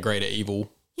fighting a greater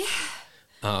evil. Yeah.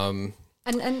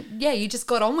 And yeah, you just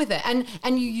got on with it, and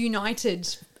you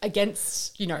united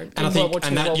against, you know, and I think, World War II,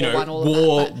 and that, World you War know, I,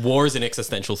 all of that, war is an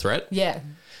existential threat. Yeah.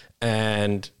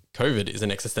 And COVID is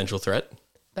an existential threat.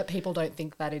 But people don't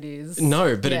think that it is.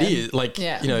 No, but it is. Like, you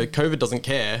Yeah. know, COVID doesn't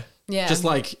care. Yeah. Just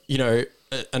like, you know,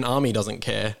 an army doesn't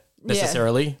care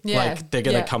necessarily. Yeah. Like, they're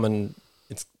going to Yeah. come and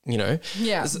it's, you know,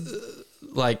 Yeah.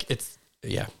 like it's,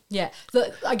 yeah. Yeah.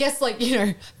 So I guess, like, you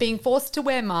know, being forced to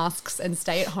wear masks and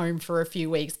stay at home for a few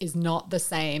weeks is not the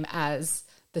same as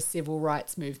the civil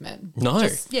rights movement. No.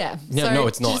 Yeah. Yeah, So no,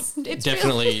 it's not. it's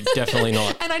Definitely, definitely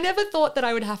not. And I never thought that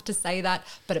I would have to say that,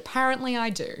 but apparently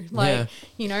I do. Like,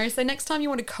 you know, so next time you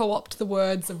want to co-opt the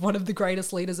words of one of the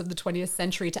greatest leaders of the 20th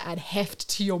century to add heft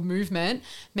to your movement,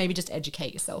 maybe just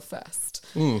educate yourself first.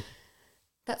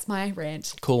 That's my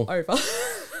rant. Cool. Over.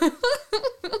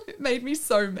 It made me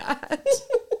so mad.